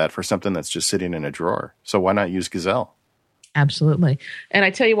movie for that for something that's just sitting in a drawer. So why not use Gazelle? Absolutely. And I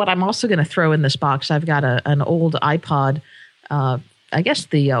tell you what, I'm also going to throw in this box. I've got an old iPod I guess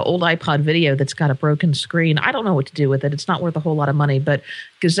the old iPod video that's got a broken screen. I don't know what to do with it. It's not worth a whole lot of money, but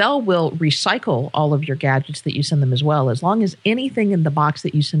Gazelle will recycle all of your gadgets that you send them as well. As long as anything in the box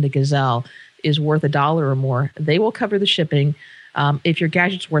that you send to Gazelle is worth $1 or more, they will cover the shipping. If your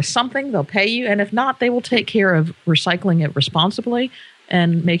gadget's worth something, they'll pay you. And if not, they will take care of recycling it responsibly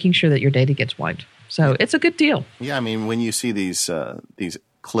and making sure that your data gets wiped. So it's a good deal. Yeah, I mean, when you see these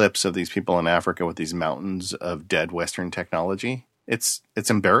clips of these people in Africa with these mountains of dead Western technology, it's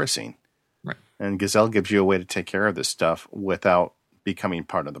embarrassing. Right. And Gazelle gives you a way to take care of this stuff without becoming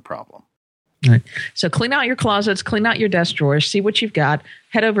part of the problem. Right. So clean out your closets, clean out your desk drawers, see what you've got.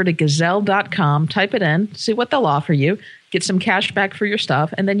 Head over to gazelle.com, type it in, see what they'll offer you, get some cash back for your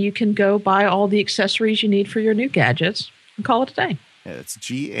stuff, and then you can go buy all the accessories you need for your new gadgets and call it a day. Yeah, it's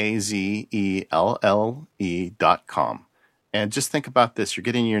GAZELLE.com. And just think about this. You're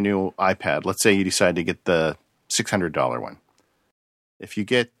getting your new iPad. Let's say you decide to get the $600 one. If you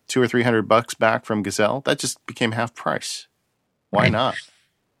get $200 or $300 back from Gazelle, that just became half price. Why not?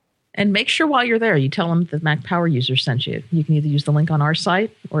 And make sure while you're there, you tell them the Mac Power User sent you. You can either use the link on our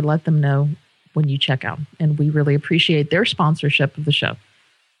site or let them know when you check out. And we really appreciate their sponsorship of the show.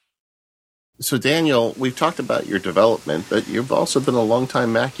 So, Daniel, we've talked about your development, but you've also been a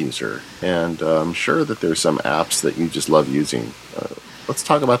longtime Mac user. And I'm sure that there's some apps that you just love using. Let's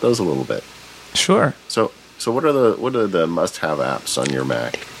talk about those a little bit. Sure. So what are the must-have apps on your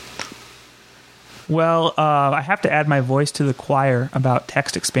Mac? Well, I have to add my voice to the choir about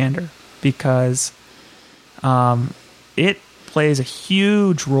Text Expander because it plays a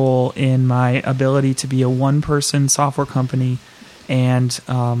huge role in my ability to be a one-person software company and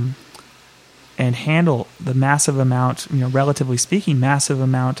handle the massive amount, relatively speaking, massive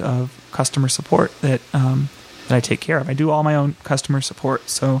amount of customer support that I take care of. I do all my own customer support,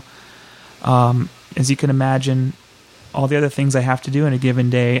 so as you can imagine, all the other things I have to do in a given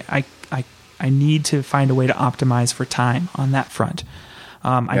day, I need to find a way to optimize for time on that front.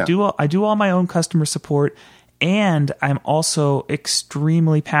 I do all my own customer support, and I'm also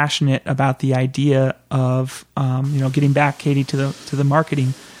extremely passionate about the idea of getting back, Katie, to the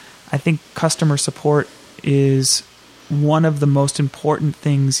marketing. I think customer support is one of the most important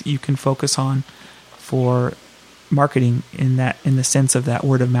things you can focus on for marketing in the sense of that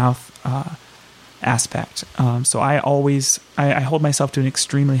word of mouth aspect. So I hold myself to an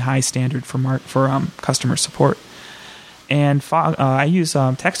extremely high standard for customer support. And I use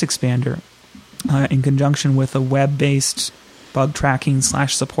Text Expander in conjunction with a web-based bug tracking /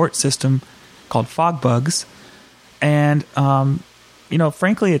 support system called FogBugs. And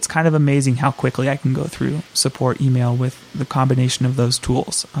frankly, it's kind of amazing how quickly I can go through support email with the combination of those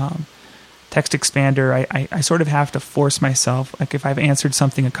tools. Text Expander, I sort of have to force myself. Like if I've answered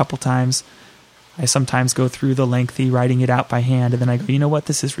something a couple times, I sometimes go through the lengthy writing it out by hand, and then I go, you know what,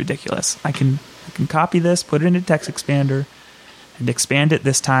 this is ridiculous. I can copy this, put it into Text Expander, and expand it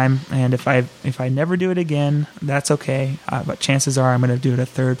this time. And if I never do it again, that's okay. But chances are I'm going to do it a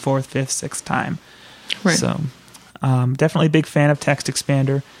third, fourth, fifth, sixth time. Right. So definitely a big fan of Text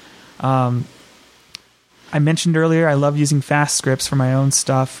Expander. I mentioned earlier I love using fast scripts for my own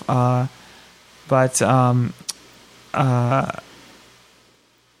stuff, but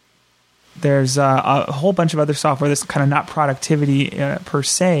there's a whole bunch of other software that's kind of not productivity per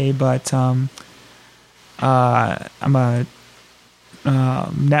se, but I'm a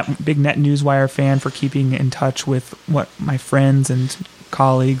big NetNewsWire fan for keeping in touch with what my friends and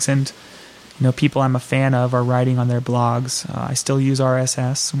colleagues and people I'm a fan of are writing on their blogs. I still use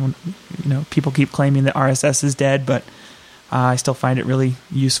RSS. People keep claiming that RSS is dead, but I still find it really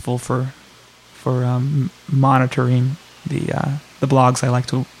useful for monitoring the blogs I like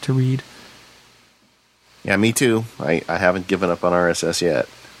to read. Yeah, me too. I haven't given up on RSS yet.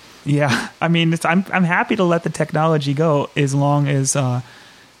 Yeah, I mean, I'm happy to let the technology go as long as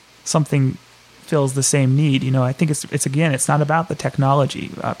something fills the same need. I think it's not about the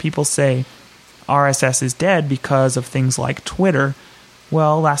technology. People say RSS is dead because of things like Twitter.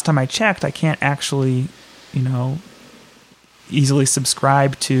 Well, last time I checked, I can't actually, easily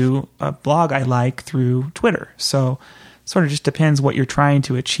subscribe to a blog I like through Twitter. So it sort of just depends what you're trying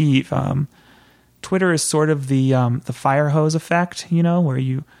to achieve. Twitter is sort of the fire hose effect, where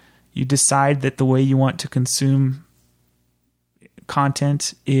you decide that the way you want to consume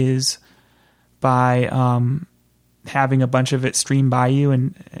content is by having a bunch of it streamed by you,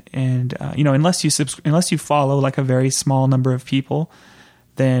 and unless you follow like a very small number of people,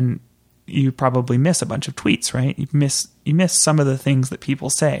 then you probably miss a bunch of tweets, right? You miss some of the things that people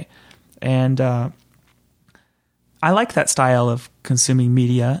say, and I like that style of consuming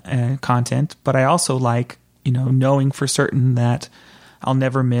media and content, but I also like knowing for certain that I'll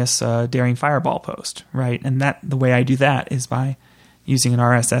never miss a Daring Fireball post, right? And the way I do that is by using an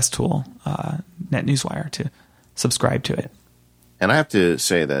RSS tool, NetNewsWire, to subscribe to it. And I have to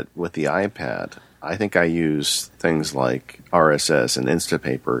say that with the iPad, I think I use things like RSS and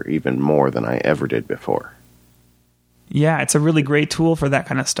Instapaper even more than I ever did before. Yeah, it's a really great tool for that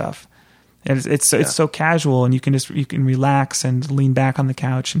kind of stuff. It's so casual, and you can relax and lean back on the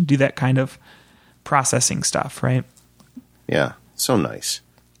couch and do that kind of processing stuff, right? Yeah, so nice.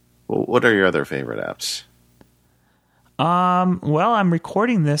 Well, what are your other favorite apps? Well, I'm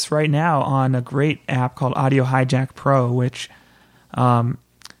recording this right now on a great app called Audio Hijack Pro, which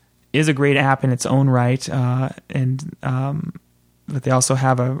is a great app in its own right, but they also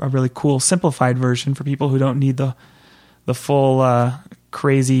have a really cool simplified version for people who don't need the full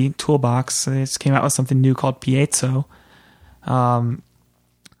crazy toolbox. They just came out with something new called Piezo.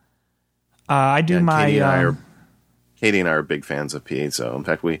 Katie and I are big fans of Piezo. In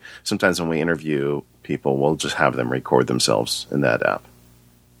fact, sometimes when we interview people, we'll just have them record themselves in that app.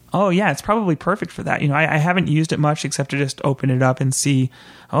 Oh yeah, it's probably perfect for that. I haven't used it much except to just open it up and see,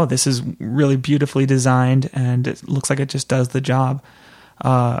 oh, this is really beautifully designed and it looks like it just does the job.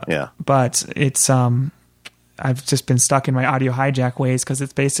 But it's I've just been stuck in my Audio Hijack ways because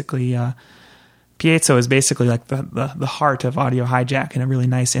it's basically Piezo is basically like the heart of Audio Hijack in a really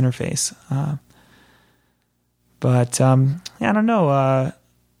nice interface. I don't know.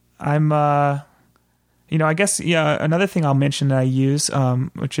 I guess, another thing I'll mention that I use,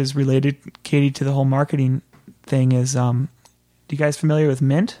 which is related, Katie, to the whole marketing thing is, you guys familiar with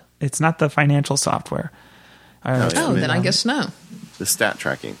Mint? It's not the financial software. Then I guess no. The stat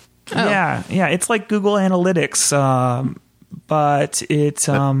tracking. Oh. Yeah. It's like Google Analytics, but it's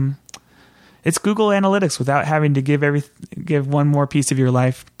Google Analytics without having to give one more piece of your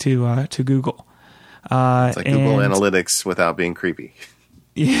life to Google. It's like Google Analytics without being creepy.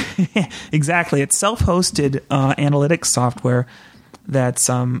 Yeah, exactly. It's self-hosted analytics software that's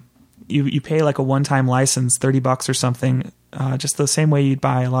you pay like a one-time license, $30 or something, just the same way you'd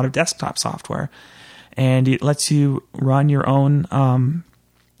buy a lot of desktop software, and it lets you run your own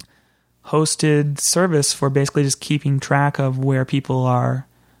hosted service for basically just keeping track of where people are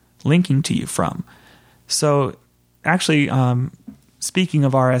linking to you from. So actually, speaking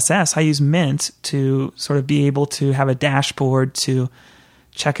of RSS, I use Mint to sort of be able to have a dashboard to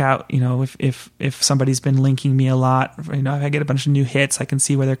check out, if somebody's been linking me a lot, if I get a bunch of new hits, I can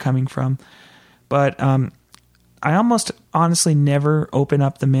see where they're coming from. But I almost honestly never open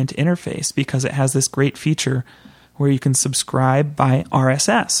up the Mint interface because it has this great feature where you can subscribe by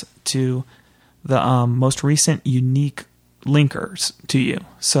RSS to the most recent unique linkers to you.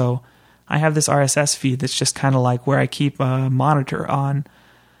 So I have this RSS feed that's just kind of like where I keep a monitor on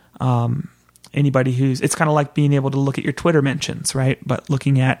anybody it's kind of like being able to look at your Twitter mentions, right? But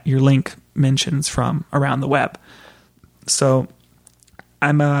looking at your link mentions from around the web. So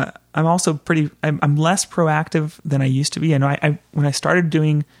I'm also I'm less proactive than I used to be. I know when I started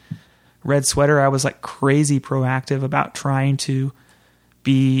doing Red Sweater, I was like crazy proactive about trying to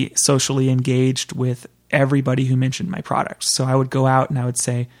be socially engaged with everybody who mentioned my products. So I would go out and I would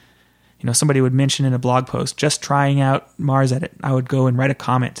say, somebody would mention in a blog post, just trying out Mars Edit. I would go and write a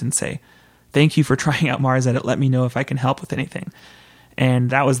comment and say, thank you for trying out Mars Edit. Let me know if I can help with anything.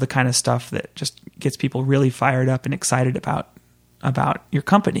 And that was the kind of stuff that just gets people really fired up and excited about your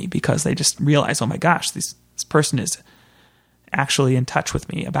company because they just realize, oh my gosh, this person is actually in touch with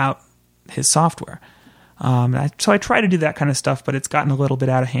me about his software. So I try to do that kind of stuff, but it's gotten a little bit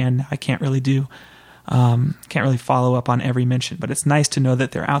out of hand. I can't really follow up on every mention, but it's nice to know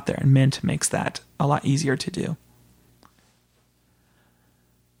that they're out there, and Mint makes that a lot easier to do.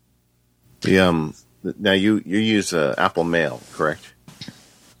 Now you use Apple Mail, correct?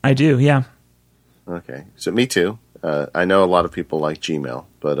 I do, yeah. Okay, so me too. I know a lot of people like Gmail,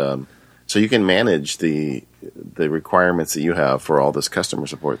 but so you can manage the requirements that you have for all this customer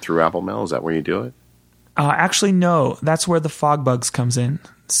support through Apple Mail. Is that where you do it? Actually, no. That's where the FogBugs comes in.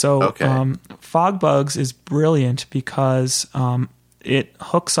 So FogBugs is brilliant because it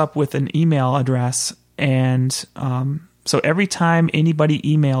hooks up with an email address, and so every time anybody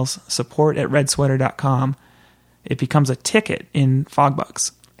emails support@redsweater.com, it becomes a ticket in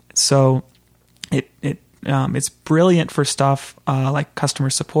FogBugs. So it's brilliant for stuff like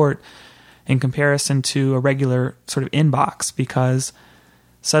customer support in comparison to a regular sort of inbox, because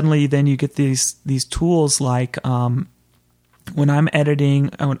suddenly then you get these tools like when I'm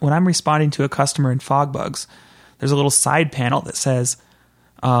responding to a customer in FogBugs, there's a little side panel that says,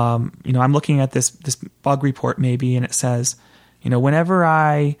 I'm looking at this bug report maybe, and it says, whenever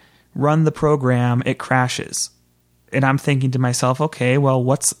I run the program, it crashes. and I'm thinking to myself, okay, well,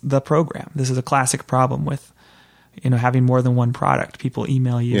 what's the program? This is a classic problem with, having more than one product. People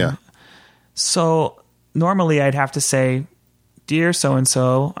email you. Yeah. So normally I'd have to say, dear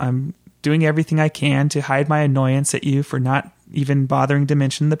so-and-so, I'm doing everything I can to hide my annoyance at you for not even bothering to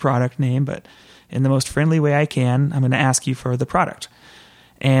mention the product name, but in the most friendly way I can, I'm going to ask you for the product.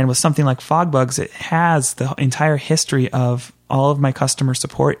 And with something like FogBugs, it has the entire history of all of my customer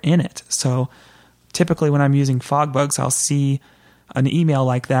support in it. So typically when I'm using FogBugs, I'll see an email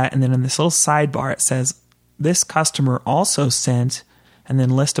like that, and then in this little sidebar it says, this customer also sent, and then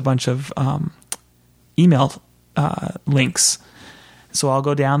list a bunch of email links. So I'll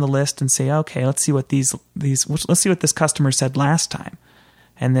go down the list and say, okay, let's see what let's see what this customer said last time.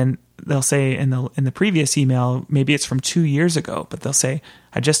 And then they'll say in the previous email, maybe it's from 2 years ago, but they'll say,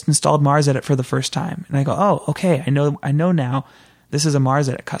 I just installed MarsEdit for the first time. And I go, oh, okay, I know now this is a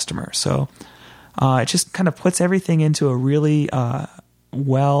MarsEdit customer. So it just kind of puts everything into a really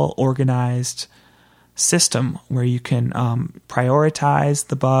well-organized system where you can prioritize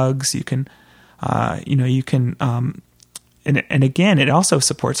the bugs. You can, and again, it also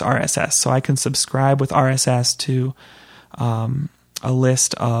supports RSS. So I can subscribe with RSS to a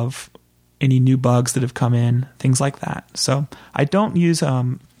list of any new bugs that have come in, things like that. So I don't use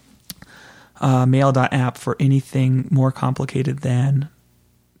mail.app for anything more complicated than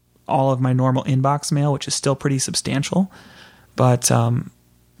all of my normal inbox mail, which is still pretty substantial. But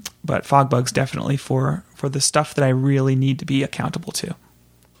FogBugs definitely for the stuff that I really need to be accountable to.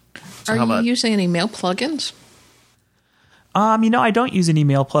 So are you using any mail plugins? I don't use any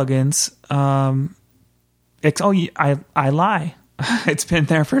mail plugins. I lie. It's been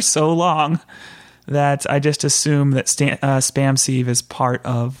there for so long that I just assume that SpamSieve is part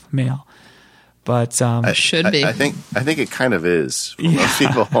of mail. But should be. I think it kind of is for most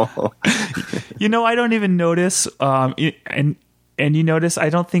people. I don't even notice. And you notice, I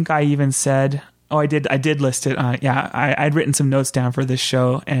don't think I even said. Oh, I did list it. I'd written some notes down for this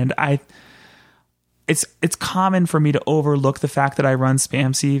show, and it's common for me to overlook the fact that I run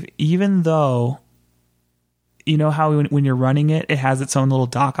SpamSieve, even though, you know how when you're running it, it has its own little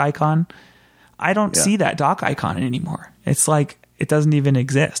dock icon. I don't see that dock icon anymore. It's like it doesn't even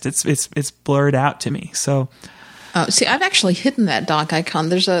exist. It's blurred out to me. So, see, I've actually hidden that dock icon.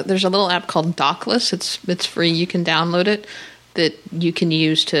 There's a little app called Dockless. It's free. You can download it. That you can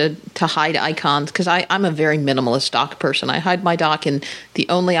use to hide icons, because I'm a very minimalist dock person. I hide my dock, and the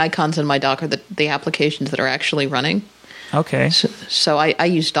only icons in my dock are the applications that are actually running. Okay. So I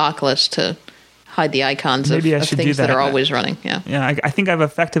use Dockless to hide the icons of things that are always running. Yeah. Yeah, I think I've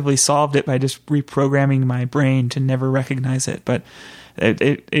effectively solved it by just reprogramming my brain to never recognize it. But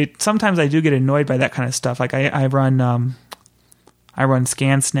it sometimes I do get annoyed by that kind of stuff. Like I run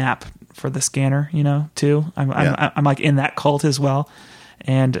ScanSnap for the scanner, too. I'm like in that cult as well,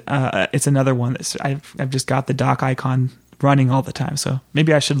 and it's another one that I've just got the dock icon running all the time. So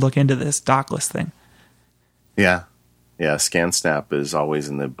maybe I should look into this Dockless thing. Yeah. ScanSnap is always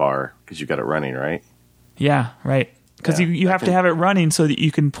in the bar because you got it running, right? Yeah, right. Because you have to have it running so that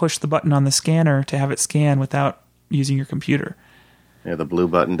you can push the button on the scanner to have it scan without using your computer. Yeah, the blue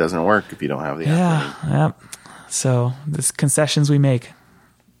button doesn't work if you don't have the app running. Yeah. So there's concessions we make.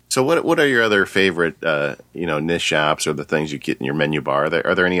 So what are your other favorite niche apps or the things you get in your menu bar?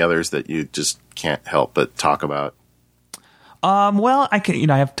 Are there any others that you just can't help but talk about? Well, I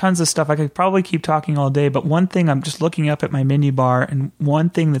can. I have tons of stuff. I could probably keep talking all day. But one thing, I'm just looking up at my menu bar, and one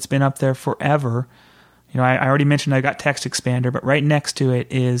thing that's been up there forever. I already mentioned I got Text Expander, but right next to it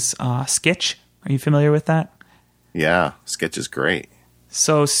is Skitch. Are you familiar with that? Yeah, Skitch is great.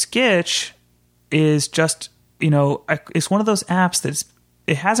 So Skitch is just it's one of those apps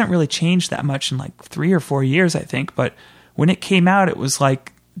it hasn't really changed that much in like 3 or 4 years, I think. But when it came out, it was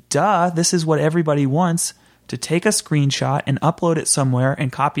like, duh, this is what everybody wants, to take a screenshot and upload it somewhere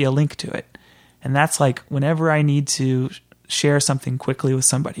and copy a link to it. And that's like whenever I need to share something quickly with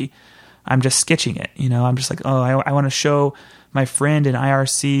somebody, I'm just sketching it. I'm just like, oh, I want to show my friend in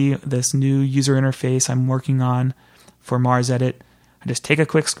IRC this new user interface I'm working on for MarsEdit. I just take a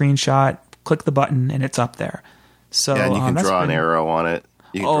quick screenshot, click the button, and it's up there. So and you can draw an arrow on it.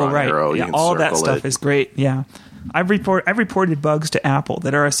 You can draw an arrow. Yeah, all that stuff is great. Yeah, I've reported bugs to Apple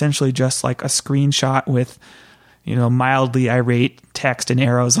that are essentially just like a screenshot with, mildly irate text and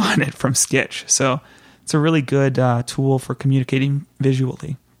arrows on it from Skitch. So it's a really good tool for communicating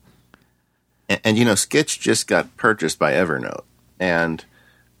visually. And Skitch just got purchased by Evernote, and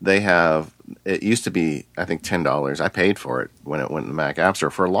it used to be, I think, $10. I paid for it when it went in the Mac App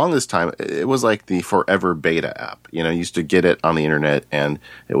Store. For a longest time, it was like the forever beta app. You used to get it on the internet, and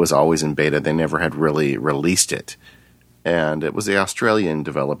it was always in beta. They never had really released it. and it was the Australian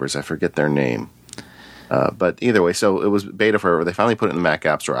developers. I forget their name. But either way, so it was beta forever. They finally put it in the Mac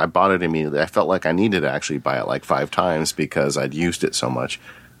App Store. I bought it immediately. I felt like I needed to actually buy it like 5 times because I'd used it so much.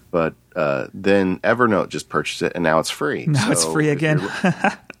 But then Evernote just purchased it, and now it's free. Now it's free again.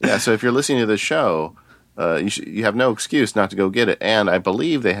 Yeah, so if you're listening to this show, you have no excuse not to go get it. And I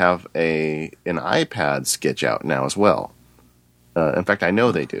believe they have an iPad sketch out now as well. In fact, I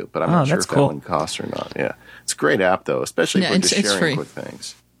know they do, but I'm not sure if that one costs or not. Yeah, it's a great app though, especially for just sharing quick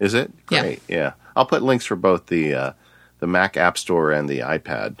things. Is it? Great. Yeah. I'll put links for both the Mac App Store and the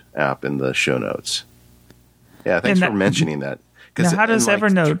iPad app in the show notes. Yeah, thanks for mentioning that. Now, how does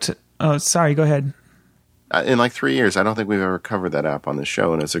Evernote? Oh, sorry. Go ahead. In like 3 years, I don't think we've ever covered that app on the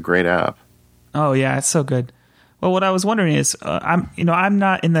show, and it's a great app. Oh yeah, it's so good. Well, what I was wondering is, I'm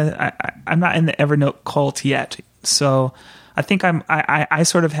not in the Evernote cult yet, so I think I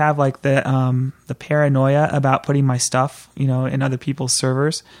sort of have like the paranoia about putting my stuff, in other people's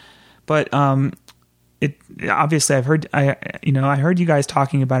servers. But it obviously I heard you guys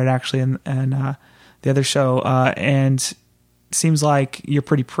talking about it actually in the other show, and it seems like you're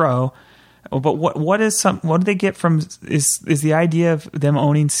pretty pro. But what do they get from is the idea of them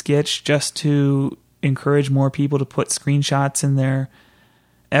owning Skitch just to encourage more people to put screenshots in their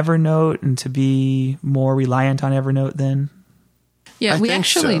Evernote and to be more reliant on Evernote then? Yeah, we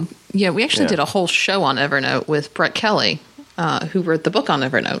actually did a whole show on Evernote with Brett Kelly, who wrote the book on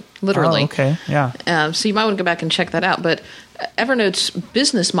Evernote, literally. Oh, okay, yeah. So you might want to go back and check that out. But Evernote's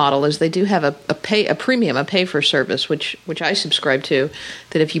business model is they do have a premium, a pay for service, which I subscribe to.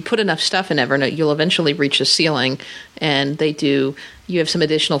 That if you put enough stuff in Evernote, you'll eventually reach a ceiling. And you have some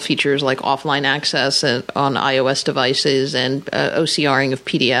additional features like offline access on iOS devices and OCRing of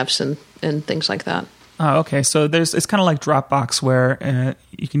PDFs and things like that. Oh, okay. So it's kind of like Dropbox where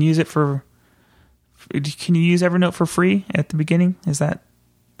you can use it for. Can you use Evernote for free at the beginning? Is that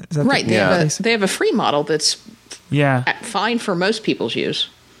right? They have a free model that's fine for most people's use.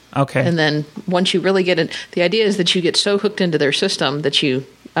 Okay. And then once you really get it, the idea is that you get so hooked into their system that you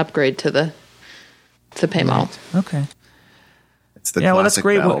upgrade to the pay model. Okay. It's the classic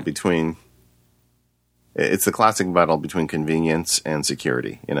battle between. It's the classic battle between convenience and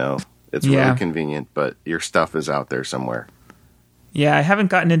security. It's really convenient, but your stuff is out there somewhere. Yeah, I haven't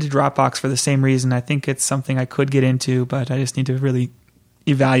gotten into Dropbox for the same reason. I think it's something I could get into, but I just need to really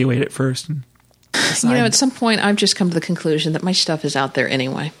evaluate it first. And decide. At some point, I've just come to the conclusion that my stuff is out there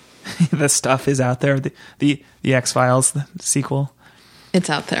anyway. The stuff is out there. The X-Files, the sequel. It's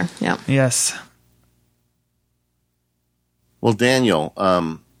out there, yeah. Yes. Well, Daniel,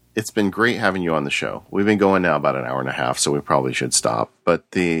 it's been great having you on the show. We've been going now about an hour and a half, so we probably should stop. But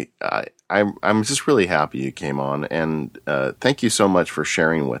I'm just really happy you came on, and thank you so much for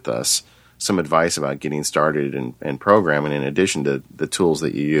sharing with us some advice about getting started and programming in addition to the tools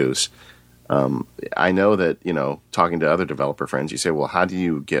that you use. I know that, talking to other developer friends, you say, well, how do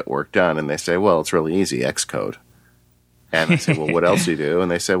you get work done? And they say, well, it's really easy, Xcode. And I say, well, what else do you do? And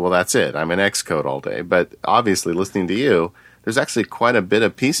they say, well, that's it. I'm in Xcode all day. But obviously, listening to you, there's actually quite a bit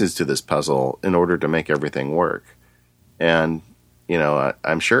of pieces to this puzzle in order to make everything work. And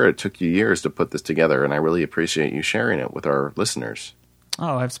I'm sure it took you years to put this together, and I really appreciate you sharing it with our listeners.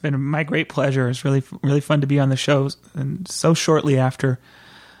 Oh, it's been my great pleasure. It's really, really fun to be on the show, and so shortly after,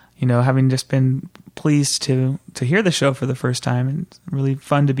 having just been pleased to hear the show for the first time, and it's really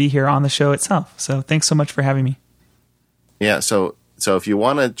fun to be here on the show itself. So thanks so much for having me. Yeah, so if you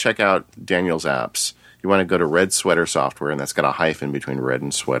want to check out Daniel's apps, you want to go to Red Sweater Software, and that's got a hyphen between red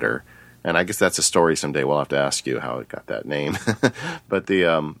and sweater. And I guess that's a story someday. We'll have to ask you how it got that name. But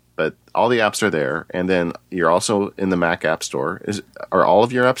all the apps are there, and then you're also in the Mac App Store. Are all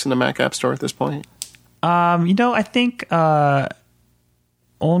of your apps in the Mac App Store at this point? I think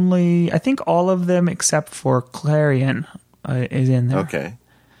all of them except for Clarion is in there. Okay.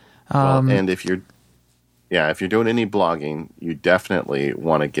 And if you're doing any blogging, you definitely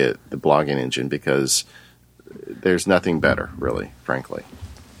want to get the blogging engine because there's nothing better, really, frankly.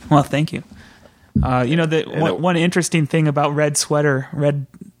 Well, thank you. One interesting thing about red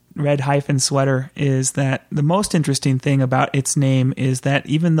hyphen sweater is that the most interesting thing about its name is that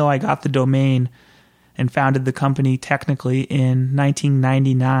even though I got the domain and founded the company technically in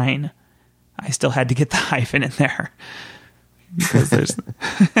 1999, I still had to get the hyphen in there because there's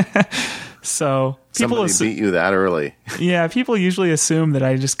so people beat you that early. Yeah, people usually assume that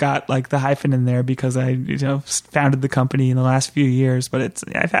I just got like the hyphen in there because I founded the company in the last few years, but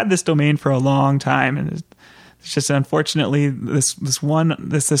I've had this domain for a long time, and it's just unfortunately this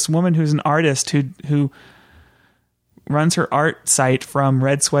woman who's an artist who runs her art site from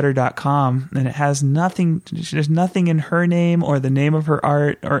redsweater.com, and it has nothing. There's nothing in her name or the name of her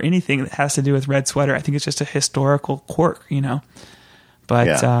art or anything that has to do with Red Sweater. I think it's just a historical quirk,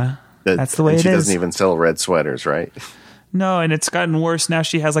 But that's the way it is. She doesn't even sell red sweaters, right? No, and it's gotten worse. Now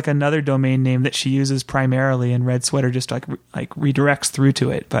she has like another domain name that she uses primarily, and Red Sweater just like redirects through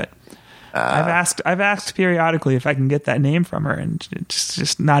to it. But I've asked periodically if I can get that name from her, and it's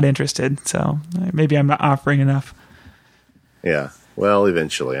just not interested. So maybe I'm not offering enough. Yeah. Well,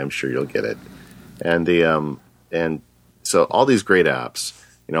 eventually, I'm sure you'll get it. And so all these great apps,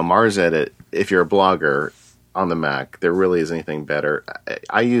 Mars Edit. If you're a blogger on the Mac, there really isn't anything better.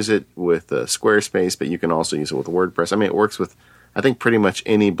 I use it with Squarespace, but you can also use it with WordPress. I mean, it works with, I think, pretty much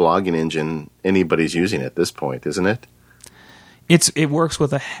any blogging engine anybody's using at this point, isn't it? It works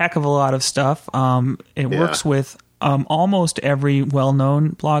with a heck of a lot of stuff. It works with almost every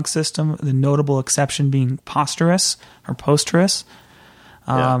well-known blog system, the notable exception being Posterous.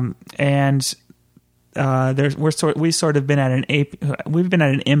 And we've sort of been at an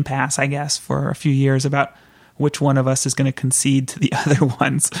impasse, I guess, for a few years about which one of us is going to concede to the other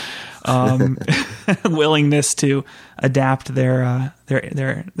one's willingness to adapt their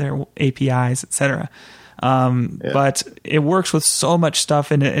APIs, etc. But it works with so much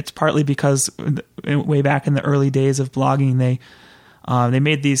stuff, and it's partly because way back in the early days of blogging, they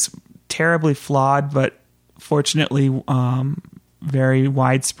made these terribly flawed but fortunately very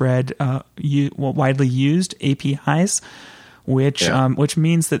widespread, widely used APIs, which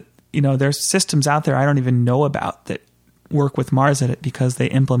means that there's systems out there I don't even know about that work with Mars Edit because they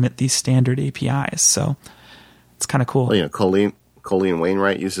implement these standard APIs. So it's kind of cool. Well, Colleen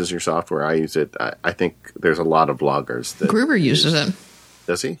Wainwright uses your software. I use it. I think there's a lot of bloggers that Gruber uses it.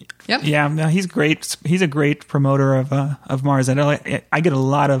 Does he? Yep. Yeah, no, he's great. He's a great promoter of Mars Edit. I get a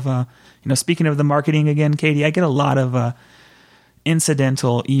lot of speaking of the marketing again, Katie, I get a lot of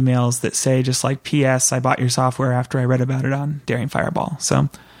incidental emails that say just like, P.S. I bought your software after I read about it on Daring Fireball. So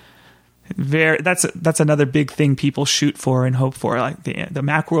that's another big thing people shoot for and hope for, like the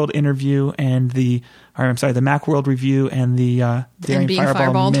Macworld interview and the Macworld review and the Daring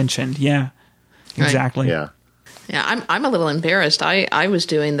Fireball mentioned. Yeah, exactly. Right. Yeah, I'm a little embarrassed. I was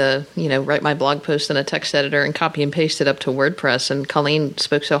doing the, write my blog post in a text editor and copy and paste it up to WordPress, and Colleen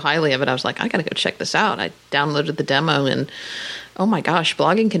spoke so highly of it. I was like, I got to go check this out. I downloaded the demo, and oh my gosh,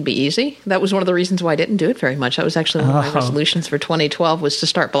 blogging can be easy. That was one of the reasons why I didn't do it very much. That was actually one of my resolutions for 2012 was to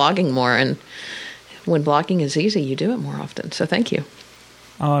start blogging more, and when blogging is easy, you do it more often. So thank you.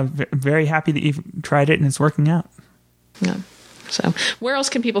 I'm very happy that you've tried it and it's working out. Yeah. So where else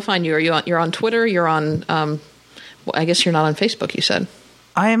can people find you? You're on Twitter? You're on... I guess you're not on Facebook, you said.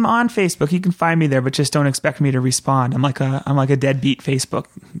 I am on Facebook. You can find me there, but just don't expect me to respond. I'm like a deadbeat Facebook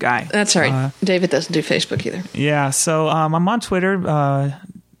guy. That's all right. David doesn't do Facebook either. Yeah, so I'm on Twitter,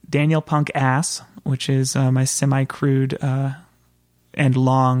 Daniel Punk Ass, which is my semi-crude and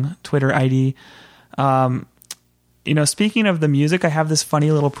long Twitter ID. Speaking of the music, I have this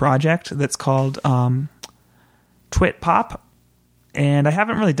funny little project that's called Twit Pop. And I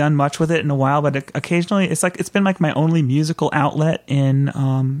haven't really done much with it in a while, but occasionally it's been like my only musical outlet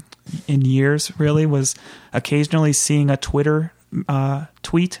in years. Really, was occasionally seeing a Twitter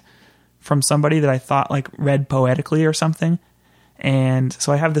tweet from somebody that I thought like read poetically or something, and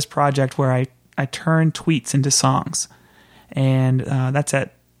so I have this project where I turn tweets into songs, and that's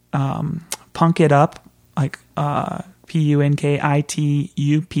at Punk It Up, like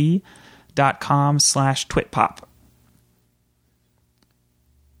punkitup.com/twitpop.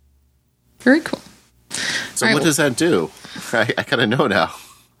 Very cool. So what does that do? I kind of know now.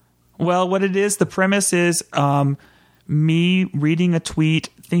 Well, what it is, the premise is me reading a tweet,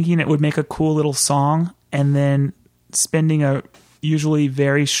 thinking it would make a cool little song, and then spending a usually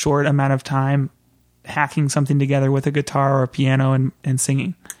very short amount of time hacking something together with a guitar or a piano and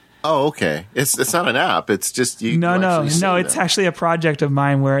singing. Oh, okay. It's not an app. It's just you. No. It's actually a project of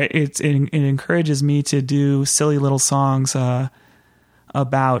mine where it encourages me to do silly little songs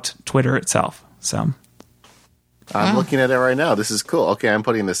about Twitter itself. So I'm looking at it right now. This is cool. Okay, I'm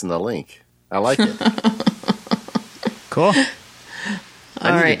putting this in the link. I like it. Cool.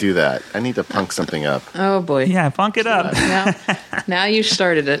 I need to do that. I need to punk something up. Oh boy. Yeah, punk it up. Now you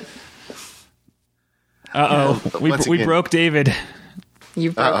started it. We broke David.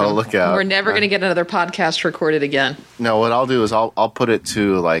 You broke him. Look out. We're never going to get another podcast recorded again. No, what I'll do is I'll put it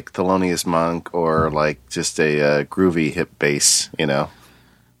to like Thelonious Monk or like just a groovy hip bass,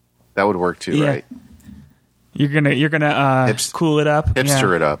 That would work too, right? You're gonna cool it up,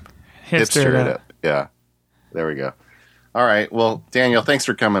 hipster it up, hipster it up. Yeah, there we go. All right. Well, Daniel, thanks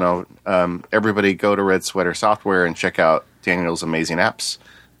for coming out. Everybody go to Red Sweater Software and check out Daniel's amazing apps.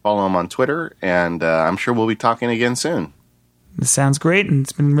 Follow him on Twitter, and I'm sure we'll be talking again soon. This sounds great, and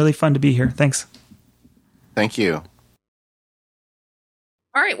it's been really fun to be here. Thanks. Thank you.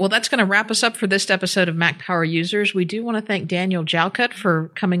 All right, well, that's going to wrap us up for this episode of Mac Power Users. We do want to thank Daniel Jalkut for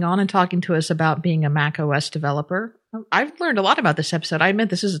coming on and talking to us about being a Mac OS developer. I've learned a lot about this episode. I admit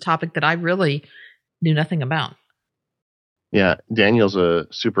this is a topic that I really knew nothing about. Yeah, Daniel's a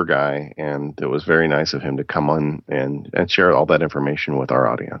super guy, and it was very nice of him to come on and share all that information with our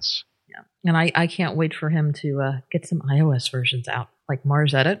audience. Yeah, and I can't wait for him to get some iOS versions out, like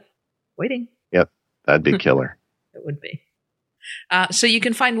Mars Edit. Waiting. Yep, that'd be killer. It would be. So you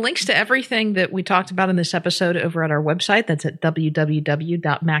can find links to everything that we talked about in this episode over at our website. That's at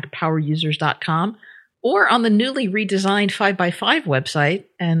www.macpowerusers.com, or on the newly redesigned 5x5 website,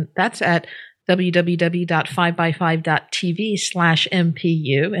 and that's at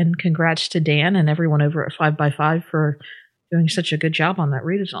www.5x5.tv/MPU. And congrats to Dan and everyone over at 5x5 for doing such a good job on that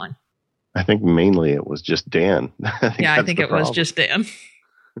redesign. I think mainly it was just Dan. I think it was just Dan.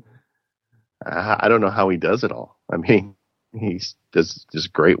 I don't know how he does it all. I mean, he's this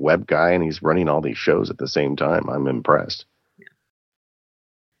great web guy, and he's running all these shows at the same time. I'm impressed. Yeah.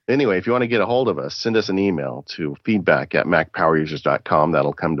 Anyway, if you want to get a hold of us, send us an email to feedback@macpowerusers.com.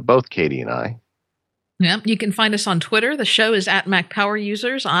 That'll come to both Katie and I. Yeah, you can find us on Twitter. The show is at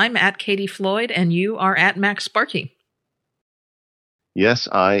MacPowerUsers. I'm at Katie Floyd, and you are at Mac Sparky. Yes,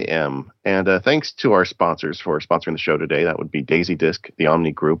 I am. And thanks to our sponsors for sponsoring the show today. That would be Daisy Disk, the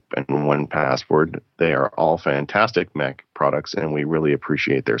Omni Group, and 1Password. They are all fantastic Mac products, and we really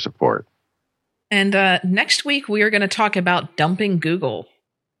appreciate their support. And next week, we are going to talk about dumping Google.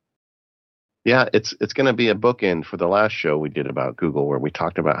 Yeah, it's going to be a bookend for the last show we did about Google, where we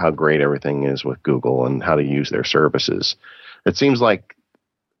talked about how great everything is with Google and how to use their services. It seems like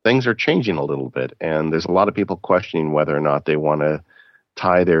things are changing a little bit, and there's a lot of people questioning whether or not they want to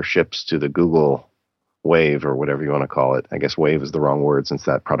tie their ships to the Google Wave, or whatever you want to call it. I guess Wave is the wrong word since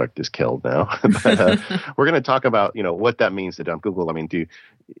that product is killed now. But we're going to talk about, what that means to dump Google. I mean,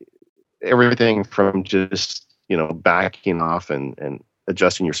 everything from just, backing off and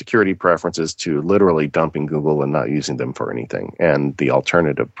adjusting your security preferences to literally dumping Google and not using them for anything, and the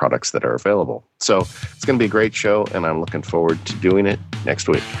alternative products that are available. So it's going to be a great show, and I'm looking forward to doing it next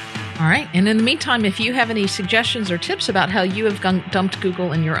week. All right. And in the meantime, if you have any suggestions or tips about how you have dumped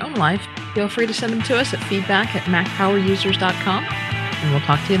Google in your own life, feel free to send them to us at feedback@macpowerusers.com, and we'll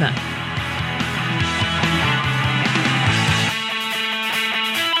talk to you then.